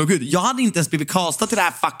Joe som skulle åka ut. Jag hade inte ens blivit castad till det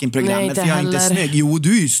här fucking programmet. Nej, för jag är inte snygg. Jo,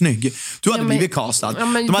 du är ju snygg. Du hade blivit castad. Ja,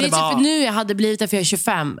 men vet bara... nu jag hade blivit det för jag är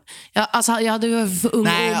 25. Jag hade ju för ung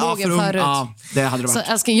förut. Ja, det hade du varit.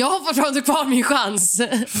 Så älskling, jag har fortfarande kvar min chans.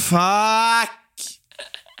 Fuck.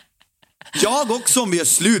 Jag också, om vi gör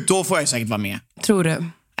slut, då får jag säkert vara med. Tror du?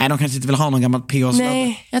 Nej, de kanske inte vill ha någon gammal PH.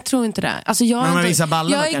 Nej, jag tror inte det. Alltså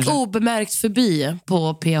jag gick obemärkt förbi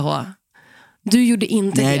på PH. Du gjorde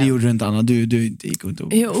inte det. Nej, det gjorde du inte, Anna. Du gick inte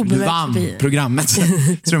du vann förbi programmet.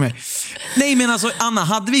 Tror mig. Nej, men alltså Anna,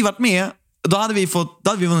 hade vi varit med, då hade vi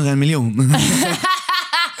vunnit 1 miljon.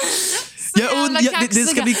 Det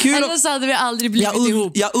ska bli kul. Eller så hade vi aldrig blivit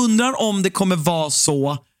ihop. Jag undrar om det kommer vara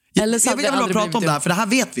så. Jag vill bara prata om det här, för det här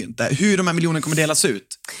vet vi inte. Hur de här miljonerna kommer delas ut.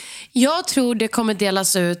 Jag tror det kommer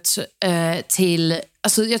delas ut till...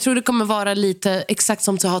 Alltså jag tror det kommer vara lite exakt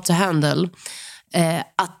som Too Hot to Handle.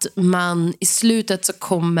 Att man i slutet så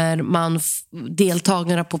kommer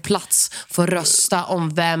deltagarna på plats få rösta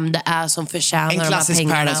om vem det är som förtjänar de här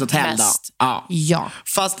pengarna mest. Ja.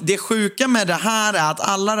 Fast det sjuka med det här är att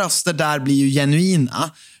alla röster där blir ju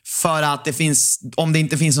genuina. För att om det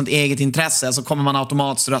inte finns något eget intresse så kommer man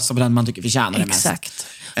automatiskt rösta på den man tycker förtjänar det mest. Exakt.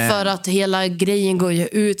 För att hela grejen går ju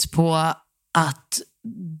ut på att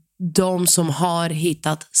de som har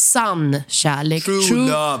hittat sann kärlek,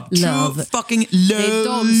 true love, fucking love, det är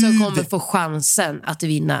de som kommer få chansen att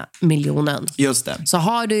vinna miljonen. Just det. Så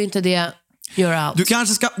har du inte det, you're out.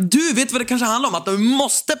 Du vet vad det kanske handlar om, att du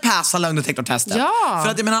måste passa lögndetektortestet. Ja,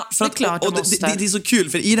 för att jag menar, det är klart du måste. Det är så kul,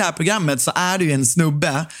 för i det här programmet så är det ju en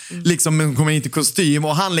snubbe liksom kommer inte i kostym,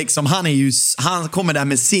 och han kommer där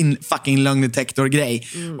med sin fucking lögndetektorgrej.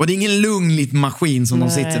 Och det är ingen lugn liten maskin som de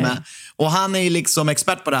sitter med. Och han är ju liksom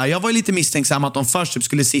expert på det här. Jag var ju lite misstänksam att de först typ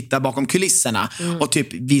skulle sitta bakom kulisserna och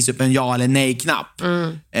typ visa upp en ja eller nej-knapp.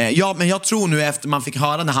 Men jag tror nu efter man fick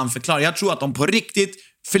höra när han förklarar, jag tror att de på riktigt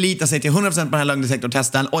förlitar sig till 100% på den här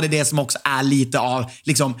lögndetektortesten, och det är det som också är lite av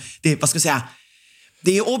liksom, det, vad ska jag säga,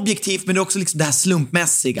 det är objektivt, men det är också liksom det här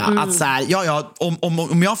slumpmässiga att så här,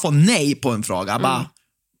 om jag får nej på en fråga, bara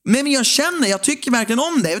Men jag tycker verkligen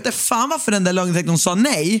om det. Jag vet inte fan varför den där lögndetektorn sa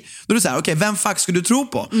nej. Då är det så här, okej, vem fuck ska du tro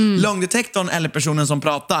på? Lögndetektorn eller personen som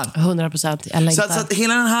pratar? 100%, jag längtar. Så att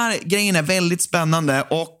hela den här grejen är väldigt spännande.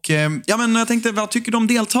 Och jag tänkte, vad tycker du om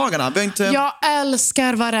deltagarna? Jag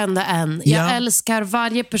älskar varenda en. Jag älskar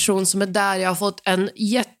varje person som är där. Jag har fått en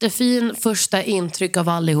jättefin första intryck av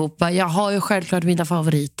allihopa. Jag har ju självklart mina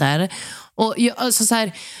favoriter. Och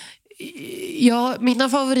mina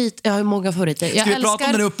favoriter, jag har ju många favoriter. Ska vi prata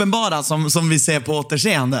om den uppenbara som vi ser på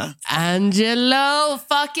återseende? Angelo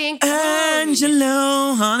fucking Kung.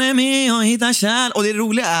 Angelo, han är med och hittar kärl. Och det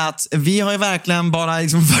roliga är att vi har ju verkligen bara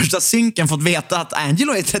liksom första synken fått veta att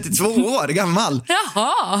Angelo är 32 år gammal.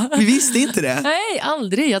 Jaha. Vi visste inte det. Nej,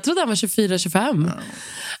 aldrig. Jag trodde han var 24-25.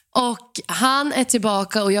 Och han är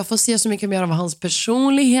tillbaka och jag får se så mycket mer av hans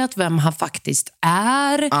personlighet, vem han faktiskt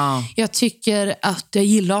är. Jag tycker att jag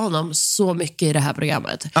gillar honom så mycket i det här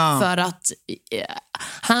programmet. För att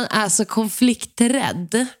han är så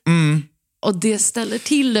konflikträdd. Och det ställer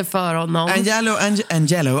till det för honom.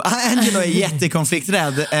 Angelo är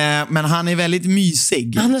jättekonflikträdd, men han är väldigt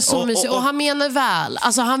mysig. Han är så mysig och han menar väl.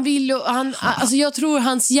 Alltså han vill ju, alltså jag tror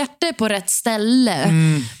hans hjärta är på rätt ställe.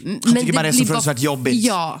 Han tycker bara det är så fruktansvärt jobbigt.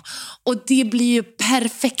 Ja, och det blir ju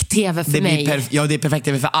perfekt tv för mig. Det är perfekt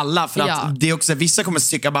tv för alla. För att det är också, vissa kommer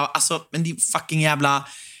tycka bara, alltså, men det är fucking jävla...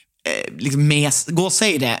 liksom gå och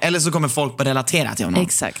säg det. Eller så kommer folk att relatera till honom.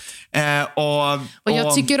 Exakt. Och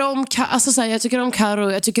jag tycker om jag tycker om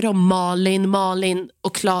Karo, jag tycker om Malin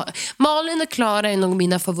och Klara. Malin och Klara är nog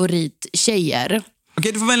mina favorittjejer.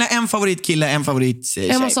 Okej, du får välja en favoritkille, en favorittjej.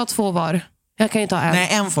 Jag måste ha 2 var. Jag kan inte ha en. Nej,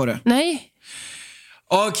 en får du. Nej.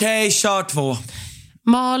 Okej, kör 2.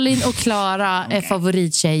 Malin och Klara är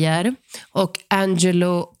favorittjejer. Och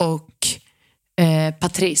Angelo och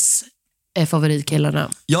Patrice är favoritkillarna.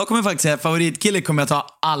 Jag kommer faktiskt säga favoritkille kommer jag ta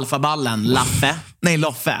alfaballen, Laffe. Nej,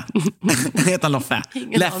 Loffe. Heter han Loffe?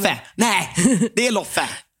 Leffe. Nej, det är Loffe.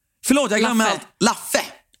 Förlåt, jag glömmer allt.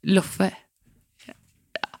 Loffe.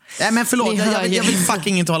 Nej, men förlåt, jag vill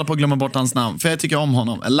fucking inte hålla på att glömma bort hans namn. För jag tycker om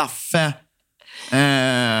honom. Laffe.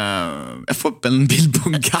 Jag får upp en bild på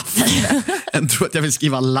en kaffe. Jag tror att jag vill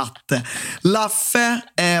skriva latte. Laffe,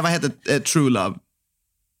 vad heter True Love?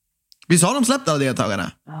 Visst har de släppt alla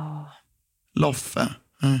deltagarna? Loffe.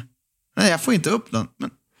 Nej, jag får inte upp den. Men...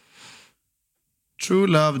 True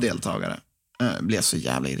Love deltagare. Blev så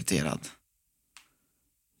jävla irriterad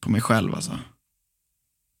på mig själv alltså.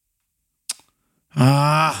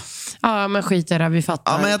 Ja, men skit i det, vi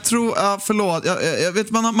fattar. Ja, men jag tror, förlåt. Jag vet,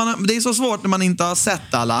 det är så svårt när man inte har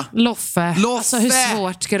sett alla. Loffe. Alltså hur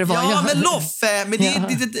svårt ska det vara? Ja, men Loffe. Men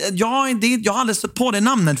jag har aldrig stött på det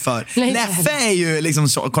namnet för. Leffe är ju liksom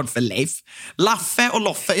så kort för Leif. Laffe och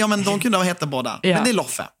Loffe, ja men de kunde ha hetat båda. Ja. Men det är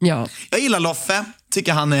Loffe. Ja. Jag gillar Loffe.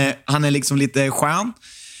 Tycker han är liksom lite skön.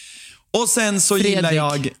 Och sen så gillar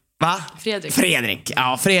jag... Va? Fredrik.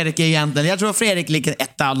 Ja, Fredrik är egentligen... Jag tror Fredrik ligger 1,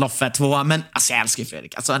 Loffe 2. Men alltså, jag älskar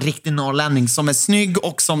Fredrik. Alltså en riktig norrlänning som är snygg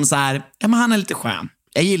och som så här... Ja, men han är lite skön.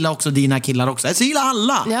 Jag gillar också dina killar också. Jag gillar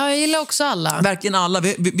alla. Ja, jag gillar också alla. Verkligen alla.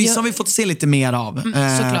 Vissa har vi fått se lite mer av.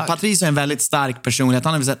 Patrice är en väldigt stark personlighet.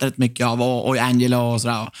 Han har vi sett rätt mycket av. Och Angelo och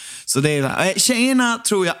sådär. Så det är... Tjejerna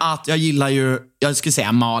tror jag att jag gillar ju... Jag skulle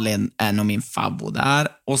säga Malin är nog min favvo där.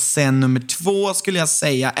 Och sen nummer 2 skulle jag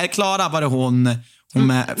säga... Är Klara, var det hon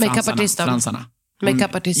med fransarna?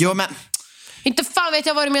 Makeupartisten. Jo, men... Inte fan vet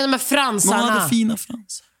jag vad du menar med fransarna. Hon hade fina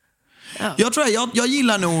fransar. Ja. Jag tror jag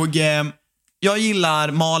gillar nog... Jag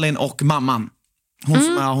gillar Malin och mamman.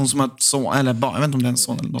 Hon som har son, eller barn. Jag vet inte om det är en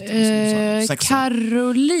son eller något.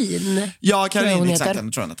 Caroline. Ja, Caroline, exakt.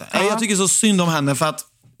 Jag tycker så synd om henne för att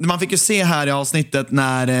man fick ju se här i avsnittet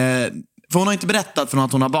när... För hon har inte berättat för någon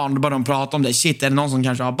att hon har barn. Då bara de pratar om det. Shit, är det någon som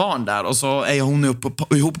kanske har barn där? Och så är hon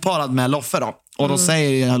ihopparad med Loffe då. Och då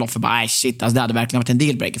säger Loffe bara, nej shit, alltså, det hade verkligen varit en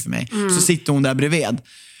dealbreaker för mig. Så sitter hon där bredvid.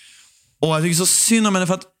 Och jag tycker så synd om henne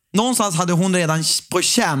för att någonstans hade hon redan på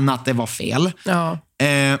känn att det var fel. Ja.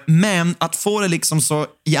 Men att få det liksom så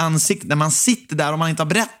i ansiktet när man sitter där och man inte har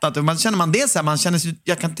berättat. Och man känner det så här, man känner sig,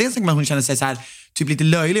 jag kan inte tänka mig att hon känner sig så här typ lite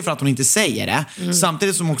löjlig för att hon inte säger det.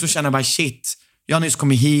 Samtidigt som hon också känner bara shit, jag har nyss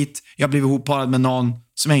kommit hit, jag blev ihopparad med någon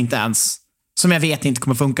som jag vet inte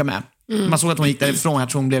kommer funka med. Man såg att hon gick därifrån, jag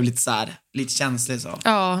tror hon blev lite så här, lite känslig så.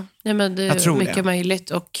 Ja, nej, men det är mycket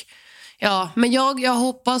möjligt och ja, men jag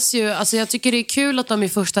hoppas ju, alltså jag tycker det är kul att de i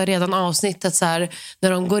första redan avsnittet så här,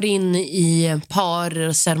 när de går in i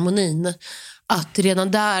parceremonin, att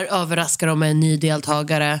redan där överraskar de med en ny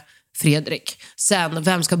deltagare, Fredrik. Sen,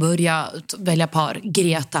 vem ska börja välja par?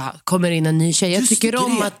 Greta, kommer in en ny tjej. Jag tycker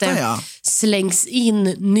om att det slängs in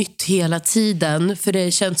nytt hela tiden, för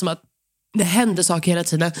det känns som att det händer saker hela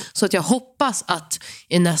tiden. Så att jag hoppas att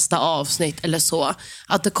i nästa avsnitt eller så,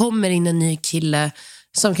 att det kommer in en ny kille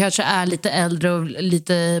som kanske är lite äldre och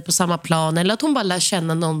lite på samma plan. Eller att hon bara lär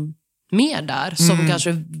känna någon mer där som kanske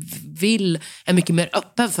är mycket mer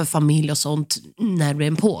öppen för familj och sånt när det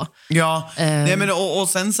är på. Ja, nej, men, och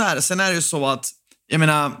sen så här, sen är det ju så att jag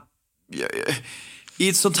menar, i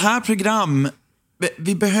ett sånt här program,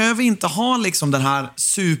 vi behöver inte ha liksom den här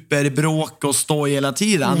superbråk och stå hela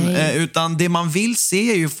tiden, utan det man vill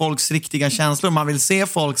se är ju folks riktiga känslor. Man vill se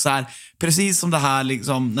folk så här, precis som det här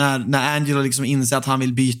liksom, när Angelo liksom inser att han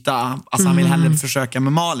vill byta, alltså han vill hellre försöka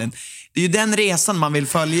med Malin. Det är ju den resan man vill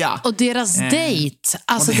följa. Och deras dejt,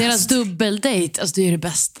 alltså deras dubbeldejt, alltså det är det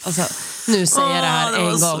bästa. Alltså, nu säger jag det här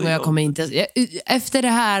en gång och jag kommer inte... Efter det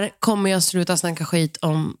här kommer jag sluta snacka skit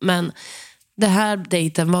om, men det här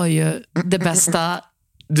dejten var ju det bästa.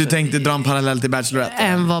 Du tänkte dra en parallell till Bachelorette?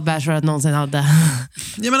 Än vad Bachelorette någonsin hade.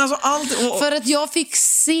 Ja, men alltså allt... För att jag fick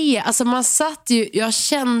se, alltså man satt ju, jag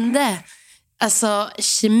kände... Alltså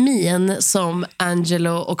kemin som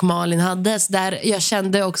Angelo och Malin hade, så där jag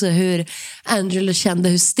kände också hur Angelo kände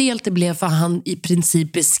hur stelt det blev, för han i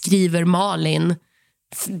princip beskriver Malin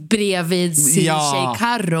bredvid sin tjej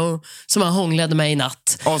Karo som han hånglade med i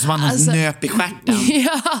natt. Och som han nöp i stjärten.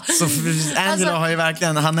 Ja. Så Angelo har ju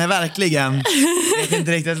verkligen, han är verkligen, vet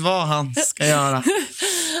inte riktigt vad han ska göra.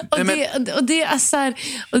 Det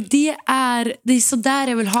är så där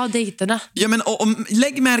jag vill ha dejterna. Ja, men och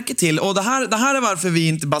lägg märke till, och det här är varför vi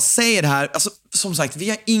inte bara säger det här. Alltså, som sagt, vi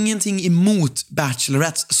har ingenting emot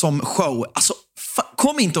Bachelorette som show. Alltså,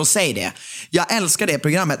 kom inte och säg det. Jag älskar det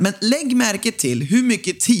programmet. Men lägg märke till hur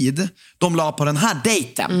mycket tid de la på den här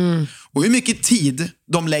dejten. Och hur mycket tid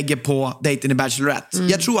de lägger på dejten i Bachelorette.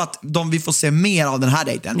 Jag tror att vi får se mer av den här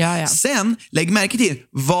dejten. Ja. Sen, lägg märke till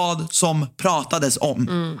vad som pratades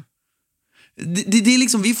om. Det är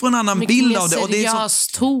liksom, vi får en annan bild av det. Och det är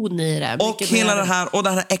så ton i det. Och hela det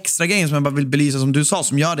här extra grejen som jag bara vill belysa, som du sa,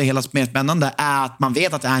 som gör det hela mer spännande, är att man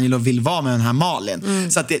vet att Angelo vill vara med den här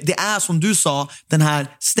Malin. Så att det är som du sa, den här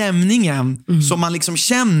stämningen som man liksom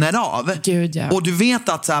känner av. Gud, ja. Och du vet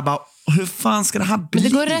att så här, bara, hur fan ska det här bli?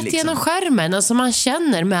 Men det går rätt liksom genom skärmen. Alltså man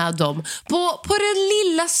känner med dem. På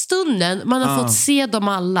den lilla stunden man har fått se dem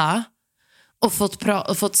alla och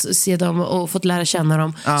fått se dem och fått lära känna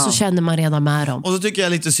dem, så känner man redan med dem. Och så tycker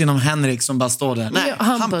jag lite synd om Henrik som bara står där. Nej,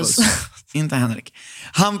 Hampus. Inte Henrik.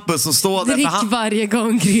 Hampus som står där. Drick varje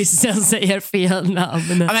gång Christian säger fel namn.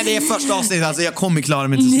 Ja, men det är första avsnittet, alltså jag kommer klara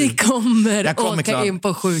mig till slut. Ni kommer åka in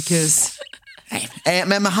på sjukhus.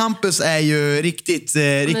 Men Hampus är ju riktigt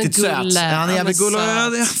söt. Han är jävligt gullig.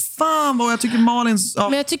 Fan vad jag tycker Malin... Ja.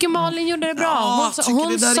 Men jag tycker Malin gjorde det bra.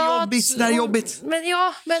 Hon det där är jobbigt.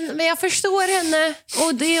 Men jag förstår henne.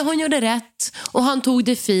 Och hon gjorde rätt. Och han tog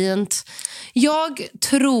det fint. Jag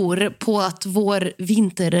tror på att vår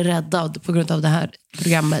vinter är räddad på grund av det här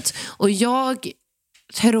programmet. Och jag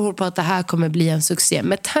tror på att det här kommer bli en succé.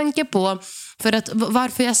 Med tanke på... För att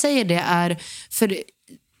varför jag säger det är... För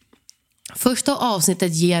första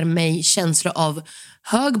avsnittet ger mig känsla av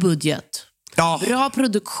hög budget, bra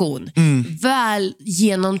produktion, väl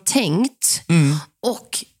genomtänkt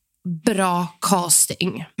och bra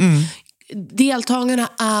casting. Deltagarna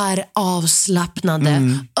är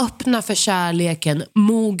avslappnade, öppna för kärleken,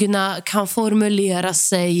 mogna, kan formulera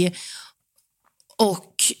sig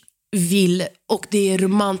och det är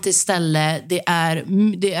romantiskt ställe. Det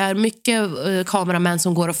är mycket kameramän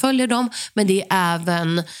som går och följer dem, men det är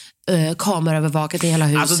även kameraövervakat i hela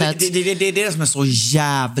huset. Alltså det är det som är så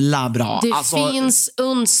jävla bra. Det finns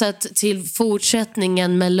unset till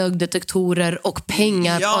fortsättningen med lögdetektorer och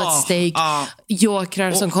pengar på ett stake.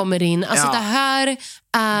 Jokrar som kommer in. Alltså det här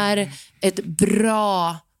är ett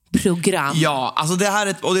bra program. Ja, alltså det här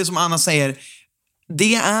är, och det som Anna säger,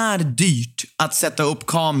 det är dyrt att sätta upp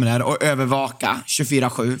kameror och övervaka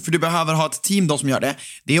 24/7. För du behöver ha ett team då som gör det.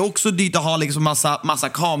 Det är också dyrt att ha liksom massa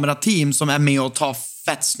kamerateam som är med och tar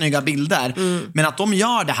fett snygga bilder. Men att de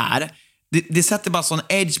gör det här, det sätter bara sån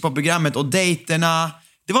edge på programmet. Och dejterna,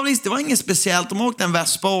 det var inget speciellt. De åkte en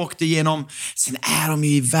Vespa och åkte igenom. Sen är de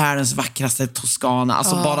ju i världens vackraste Toscana.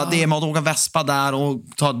 Alltså bara det med att åka Vespa där och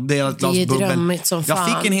ta deras glas bubbel. Jag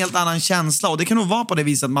fick en helt annan känsla. Och det kan nog vara på det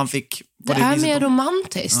viset att man fick... Det är mer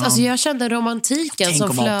romantiskt. Ja. Alltså jag kände romantiken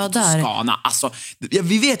som flödar. Toscana. Alltså,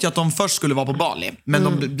 vi vet ju att de först skulle vara på Bali.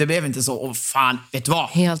 Men det blev inte så. Fan, vet du vad?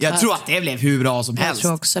 Jag tror att det blev hur bra som helst. Jag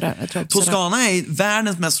tror också det. Toscana är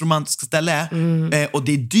världens mest romantiska ställe. Och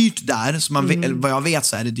det är dyrt där. Så vad jag vet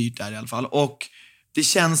så är det dyrt där i alla fall. Och det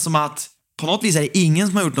känns som att på något vis är det ingen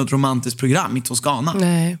som har gjort något romantiskt program i Toscana.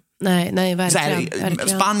 Nej. Nej, verkligen,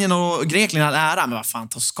 verkligen. Spanien och Grekland är ära, men vad fan,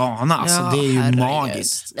 Toscana, alltså, det är ju herregud.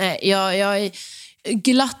 magiskt. Nej, jag är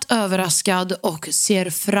glatt överraskad och ser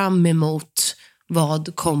fram emot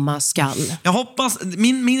vad komma skall. Jag hoppas,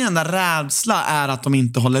 min enda rädsla är att de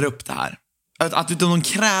inte håller upp det här. Att de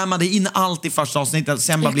krämade in allt i första avsnittet,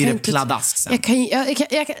 sen bara blir det pladask sen.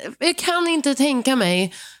 Jag kan inte tänka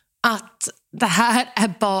mig att det här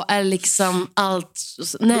är liksom allt.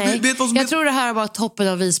 Nej, jag tror det här är bara toppen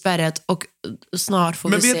av isberget och snart får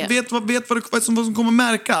vi se. Vet vad som kommer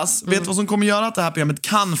märkas? Vet vad som kommer göra att det här programmet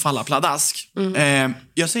kan falla pladask?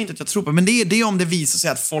 Jag säger inte att jag tror på, men det är om det visar sig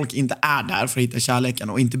att folk inte är där för att hitta kärleken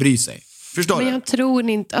och inte bryr sig. Förstår du? Men jag tror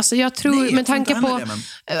inte, alltså med tanke på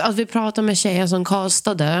att vi pratade med tjejer som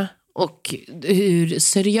castade och hur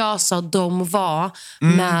seriösa de var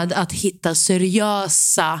med att hitta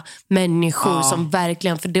seriösa människor som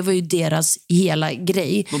verkligen, för det var ju deras hela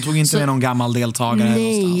grej. De tog inte med någon gammal deltagare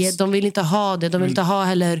nej, någonstans. De vill inte ha det. De vill inte ha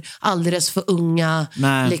heller alldeles för unga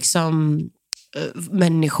liksom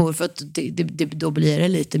människor, för att då blir det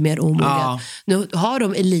lite mer omoget. Nu har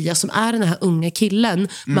de Elias som är den här unga killen,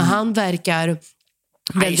 men han verkar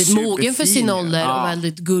väldigt mogen för sin ålder och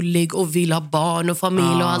väldigt gullig och vill ha barn och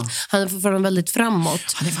familj och allt. Han är fortfarande väldigt framåt.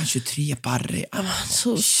 Han är fan 23 barre.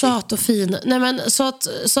 Så söt och fin. Nej, men, så att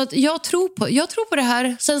jag tror på det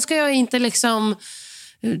här. Sen ska jag inte liksom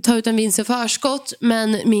ta ut en vinst i förskott,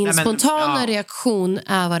 men min spontana reaktion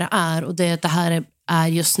är vad det är, och det här är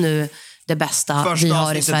just nu det bästa första vi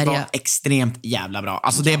har i Sverige. Var extremt jävla bra.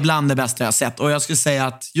 Alltså det är bland det bästa jag har sett. Och jag skulle säga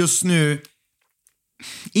att just nu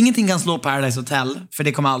ingenting kan slå Paradise Hotel, för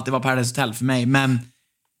det kommer alltid vara Paradise Hotel för mig, men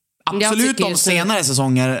absolut de senare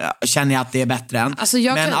säsonger känner jag att det är bättre än. Alltså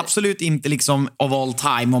men absolut inte liksom of all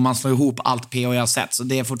time om man slår ihop allt PH jag har sett. Så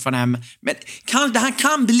det är fortfarande men det här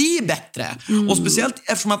kan bli bättre. Och speciellt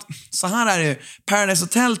eftersom att så här är det, Paradise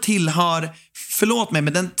Hotel tillhör, förlåt mig,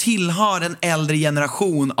 men den tillhör en äldre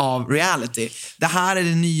generation av reality. Det här är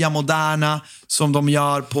det nya moderna som de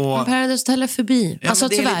gör på... Men Paradise Hotel är förbi. Alltså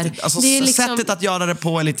tyvärr. Lite, alltså, det är liksom... sättet att göra det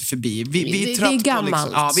på är lite förbi. Vi är trött det är gammalt. på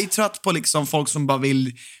liksom, vi är trött på liksom folk som bara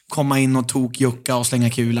vill komma in och tokjucka och slänga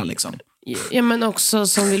kulan liksom. Ja, men också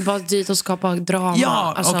som vill vara dit och skapa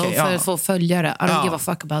drama. För att få följare. I don't give a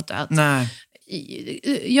fuck about that. Nej.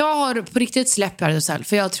 Jag har på riktigt släppt Paradise Hotel,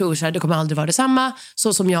 för jag tror så här, det kommer aldrig vara detsamma.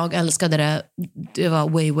 Så som jag älskade det, det var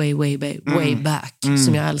way back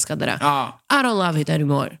som jag älskade det. I don't love it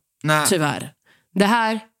anymore. Nej. Tyvärr. Det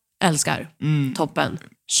här älskar. Toppen.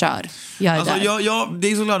 Kör. Jag är där. Det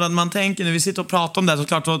är så klart att man tänker, när vi sitter och pratar om det, så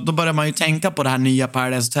klart då börjar man ju tänka på det här nya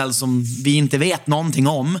Paradise Hotel som vi inte vet någonting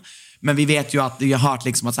om. Men vi vet ju att jag har hört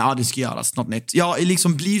liksom att det ska göras något nytt. Jag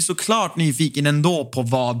liksom blir såklart nyfiken ändå på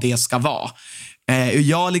vad det ska vara.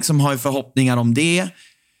 Jag liksom har ju förhoppningar om det.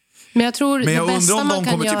 Men jag undrar om de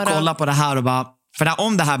kommer typ kolla på det här och bara... För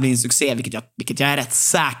om det här blir en succé, vilket jag är rätt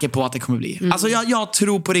säker på att det kommer bli. Alltså jag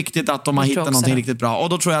tror på riktigt att de har hittat någonting riktigt bra. Och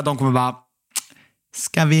då tror jag att de kommer bara...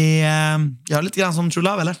 Ska vi göra lite grann som True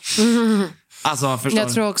Love, eller? Alltså,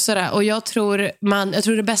 jag tror också det. Och jag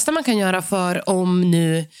tror det bästa man kan göra för om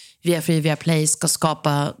nu via Play ska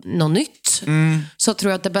skapa något nytt, så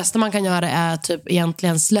tror jag att det bästa man kan göra är typ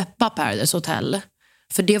egentligen släppa Paradise Hotel.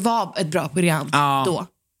 För det var ett bra program då.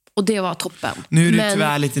 Och det var toppen. Nu är det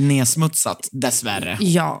tyvärr lite nedsmutsat, dessvärre.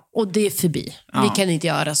 Ja, och det är förbi. Vi kan inte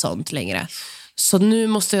göra sånt längre. Så nu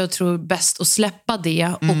måste jag tro bäst att släppa det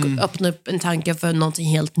och öppna upp en tanke för någonting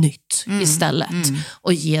helt nytt istället.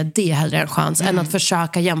 Och ge det hellre en chans än att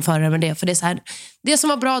försöka jämföra med det. För det är så här, det som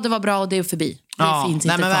var bra och det är förbi. Det finns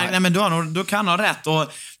inte kvar. Nej, men du kan ha rätt. Och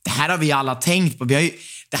det här har vi alla tänkt på.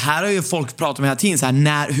 Det här har ju folk pratat om hela tiden. Så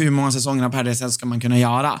här, hur många säsonger av Paradise ska man kunna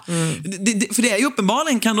göra? För det är ju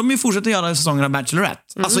uppenbarligen kan de ju fortsätta göra säsonger av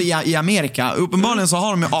Bachelorette. Alltså i Amerika. Uppenbarligen så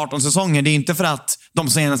har de ju 18 säsonger. Det är inte för att de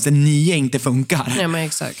senaste 9 inte funkar. Ja, men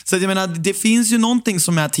exakt. Så jag menar, det finns ju någonting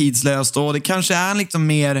som är tidslöst. Och det kanske är liksom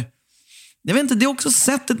mer... Jag vet inte, det är också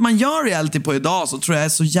sättet man gör reality på idag, så tror jag är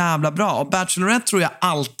så jävla bra. Och Bachelorette tror jag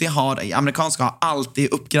alltid amerikanska har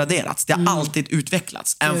alltid uppgraderats. Det har alltid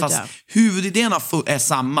utvecklats. Även fast huvudidén är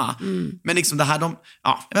samma. Men liksom det här,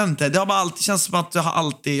 jag vet inte, det har bara alltid känns som att jag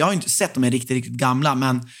har inte sett dem är riktigt gamla,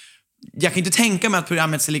 men jag kan inte tänka mig att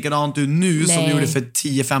programmet ser likadant ut nu som det gjorde för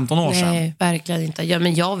 10-15 år sedan. Nej, verkligen inte. Ja,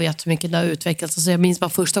 men jag vet hur mycket det har utvecklats. Alltså, jag minns bara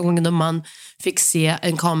första gången då man fick se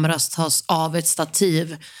en kamera tas av ett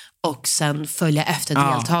stativ och sen följa efter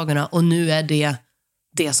deltagarna. Och nu är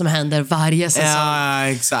det som händer varje säsong. Ja,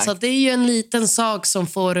 exakt. Så det är ju en liten sak som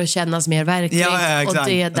får att kännas mer verkligt. Ja, och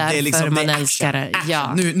det är därför det är liksom, man älskar det.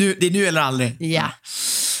 Ja. Det är nu eller aldrig. Ja.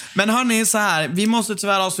 Men hörni, så här, vi måste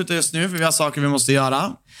tyvärr avsluta just nu, för vi har saker vi måste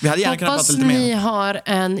göra. Vi hade gärna kunnat prata lite mer. Hoppas ni har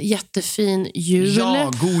en jättefin jul.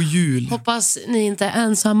 Ja, god jul. Hoppas ni inte är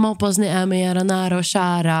ensamma. Hoppas ni är med era nära och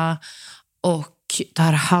kära. Och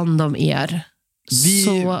tar hand om er.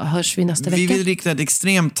 Så hörs vi nästa vecka. Vi vill rikta ett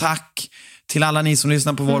extremt tack till alla ni som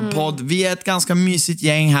lyssnar på vår podd. Vi är ett ganska mysigt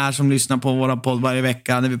gäng här som lyssnar på våra podd varje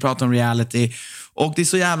vecka när vi pratar om reality. Och det är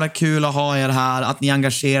så jävla kul att ha er här, att ni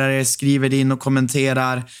engagerar er, skriver in och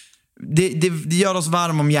kommenterar. Det gör oss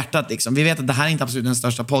varm om hjärtat liksom. Vi vet att det här är inte absolut den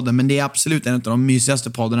största podden, men det är absolut en av de mysigaste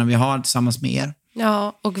poddarna vi har tillsammans med er.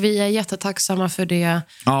 Ja, och vi är jättetacksamma för det.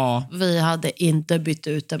 Ja. Vi hade inte bytt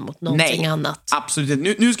ut det mot någonting annat. Absolut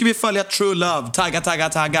inte. Nu ska vi följa True Love.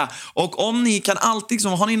 Tagga. Och om ni kan alltid,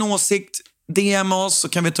 har ni en åsikt, DM oss så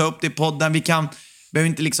kan vi ta upp det i podden. Vi kan, behöver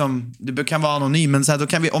inte liksom, det kan vara anonym, men så här, då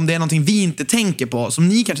kan vi, om det är någonting vi inte tänker på, som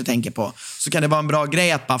ni kanske tänker på, så kan det vara en bra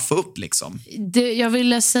grej att bara få upp liksom. Jag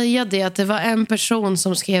ville säga det, att det var en person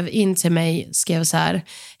som skrev in till mig, skrev så här: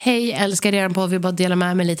 hej, älskar er på, vi bara delar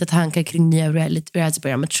med mig lite tankar kring nya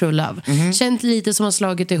reality-programmet True Love. Känt lite som har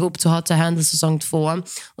slagit ihop Too Hot to Handle säsong 2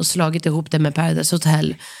 och slagit ihop det med Paradise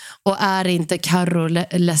Hotel. Och är inte Karo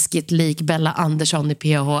läskigt lik Bella Andersson i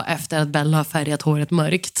PH efter att Bella har färgat håret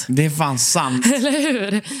mörkt? Det är fan sant. Eller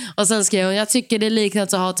hur? Och sen skrev hon: jag tycker det är liknande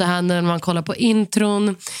att ha till handen när man kollar på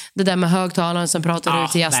intron. Det där med högtalaren som pratar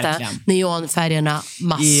ut till gästen. Neonfärgerna,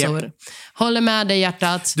 massor. Yep. Håller med dig,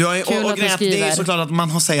 hjärtat. Du har ju, kul och att du skriver. Det är såklart att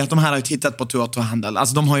man har sagt att de här har ju tittat på Too Hot to Handle.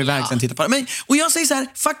 Alltså de har ju verkligen tittat på det. Men, och jag säger så här,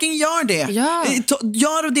 fucking gör det. Ja.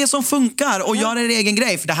 Gör det som funkar och gör er egen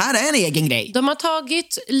grej. För det här är en egen grej. De har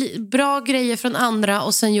tagit bra grejer från andra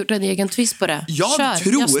och sen gjort en egen twist på det. Jag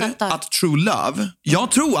tror att True Love,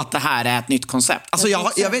 jag tror att det här är ett nytt koncept. Alltså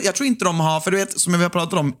jag tror inte de har, för du vet, som vi har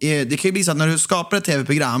pratat om, det kan ju bli så att när du skapar ett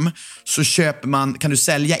tv-program så köper man, kan du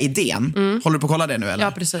sälja idén. Håller du på att kolla det nu eller?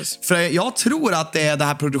 Ja, precis. För jag tror att det är det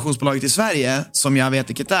här produktionsbolaget i Sverige, som jag vet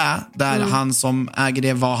vilket det är, där han som äger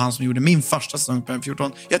det var han som gjorde min första säsong på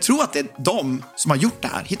 14. Jag tror att det är de som har gjort det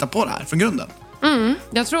här, hittat på det här från grunden.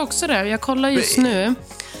 Jag tror också det. Jag kollar just nu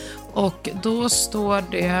och då står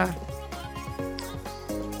det,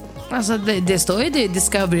 alltså det står ju det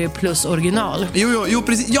Discovery plus original. Jo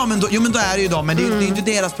precis. Ja men då är det ju de, men det är inte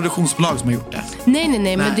deras produktionsbolag som har gjort det.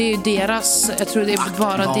 Nej, men det är ju deras, jag tror det är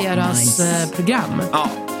bara deras program. Ja.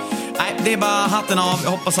 Nej, det är bara hatten av.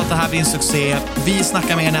 Jag hoppas att det här blir en succé. Vi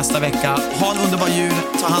snackar med er nästa vecka. Ha en underbar jul.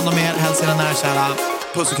 Ta hand om er. Hälsa era nära kära.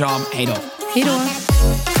 Puss och kram. Hej då. Hej då.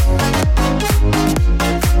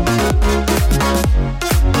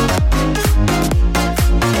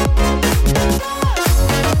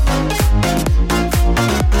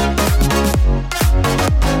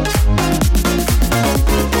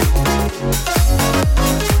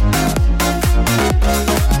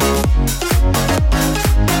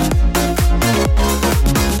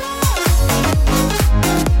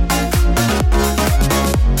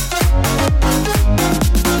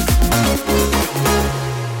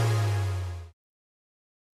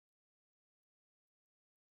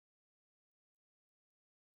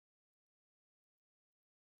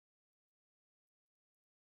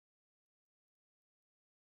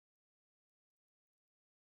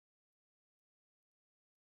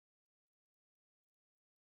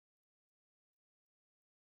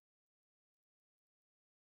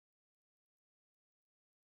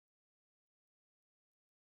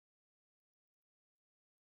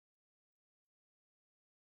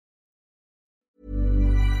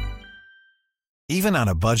 Even on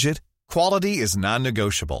a budget, quality is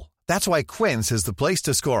non-negotiable. That's why Quince is the place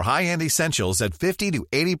to score high-end essentials at 50 to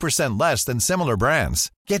 80% less than similar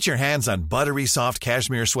brands. Get your hands on buttery soft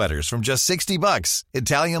cashmere sweaters from just $60,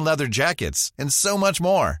 Italian leather jackets, and so much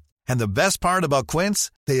more. And the best part about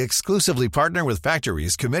Quince, they exclusively partner with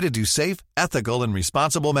factories committed to safe, ethical, and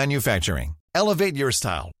responsible manufacturing. Elevate your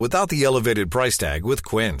style without the elevated price tag with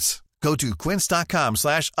Quince. Go to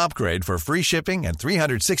quince.com/upgrade for free shipping and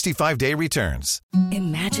 365-day returns.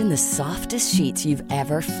 Imagine the softest sheets you've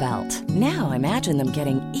ever felt. Now imagine them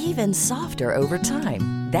getting even softer over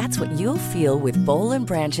time. That's what you'll feel with Boll &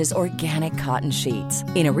 Branch's organic cotton sheets.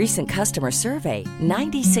 In a recent customer survey,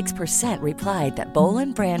 96% replied that Boll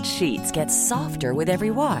 & Branch sheets get softer with every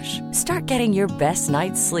wash. Start getting your best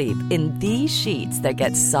night's sleep in these sheets that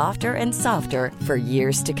get softer and softer for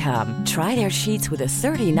years to come. Try their sheets with a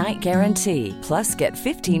 30-night guarantee. Plus, get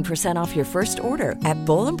 15% off your first order at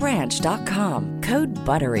bollandbranch.com. Code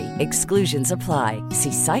BUTTERY. Exclusions apply.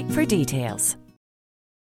 See site for details.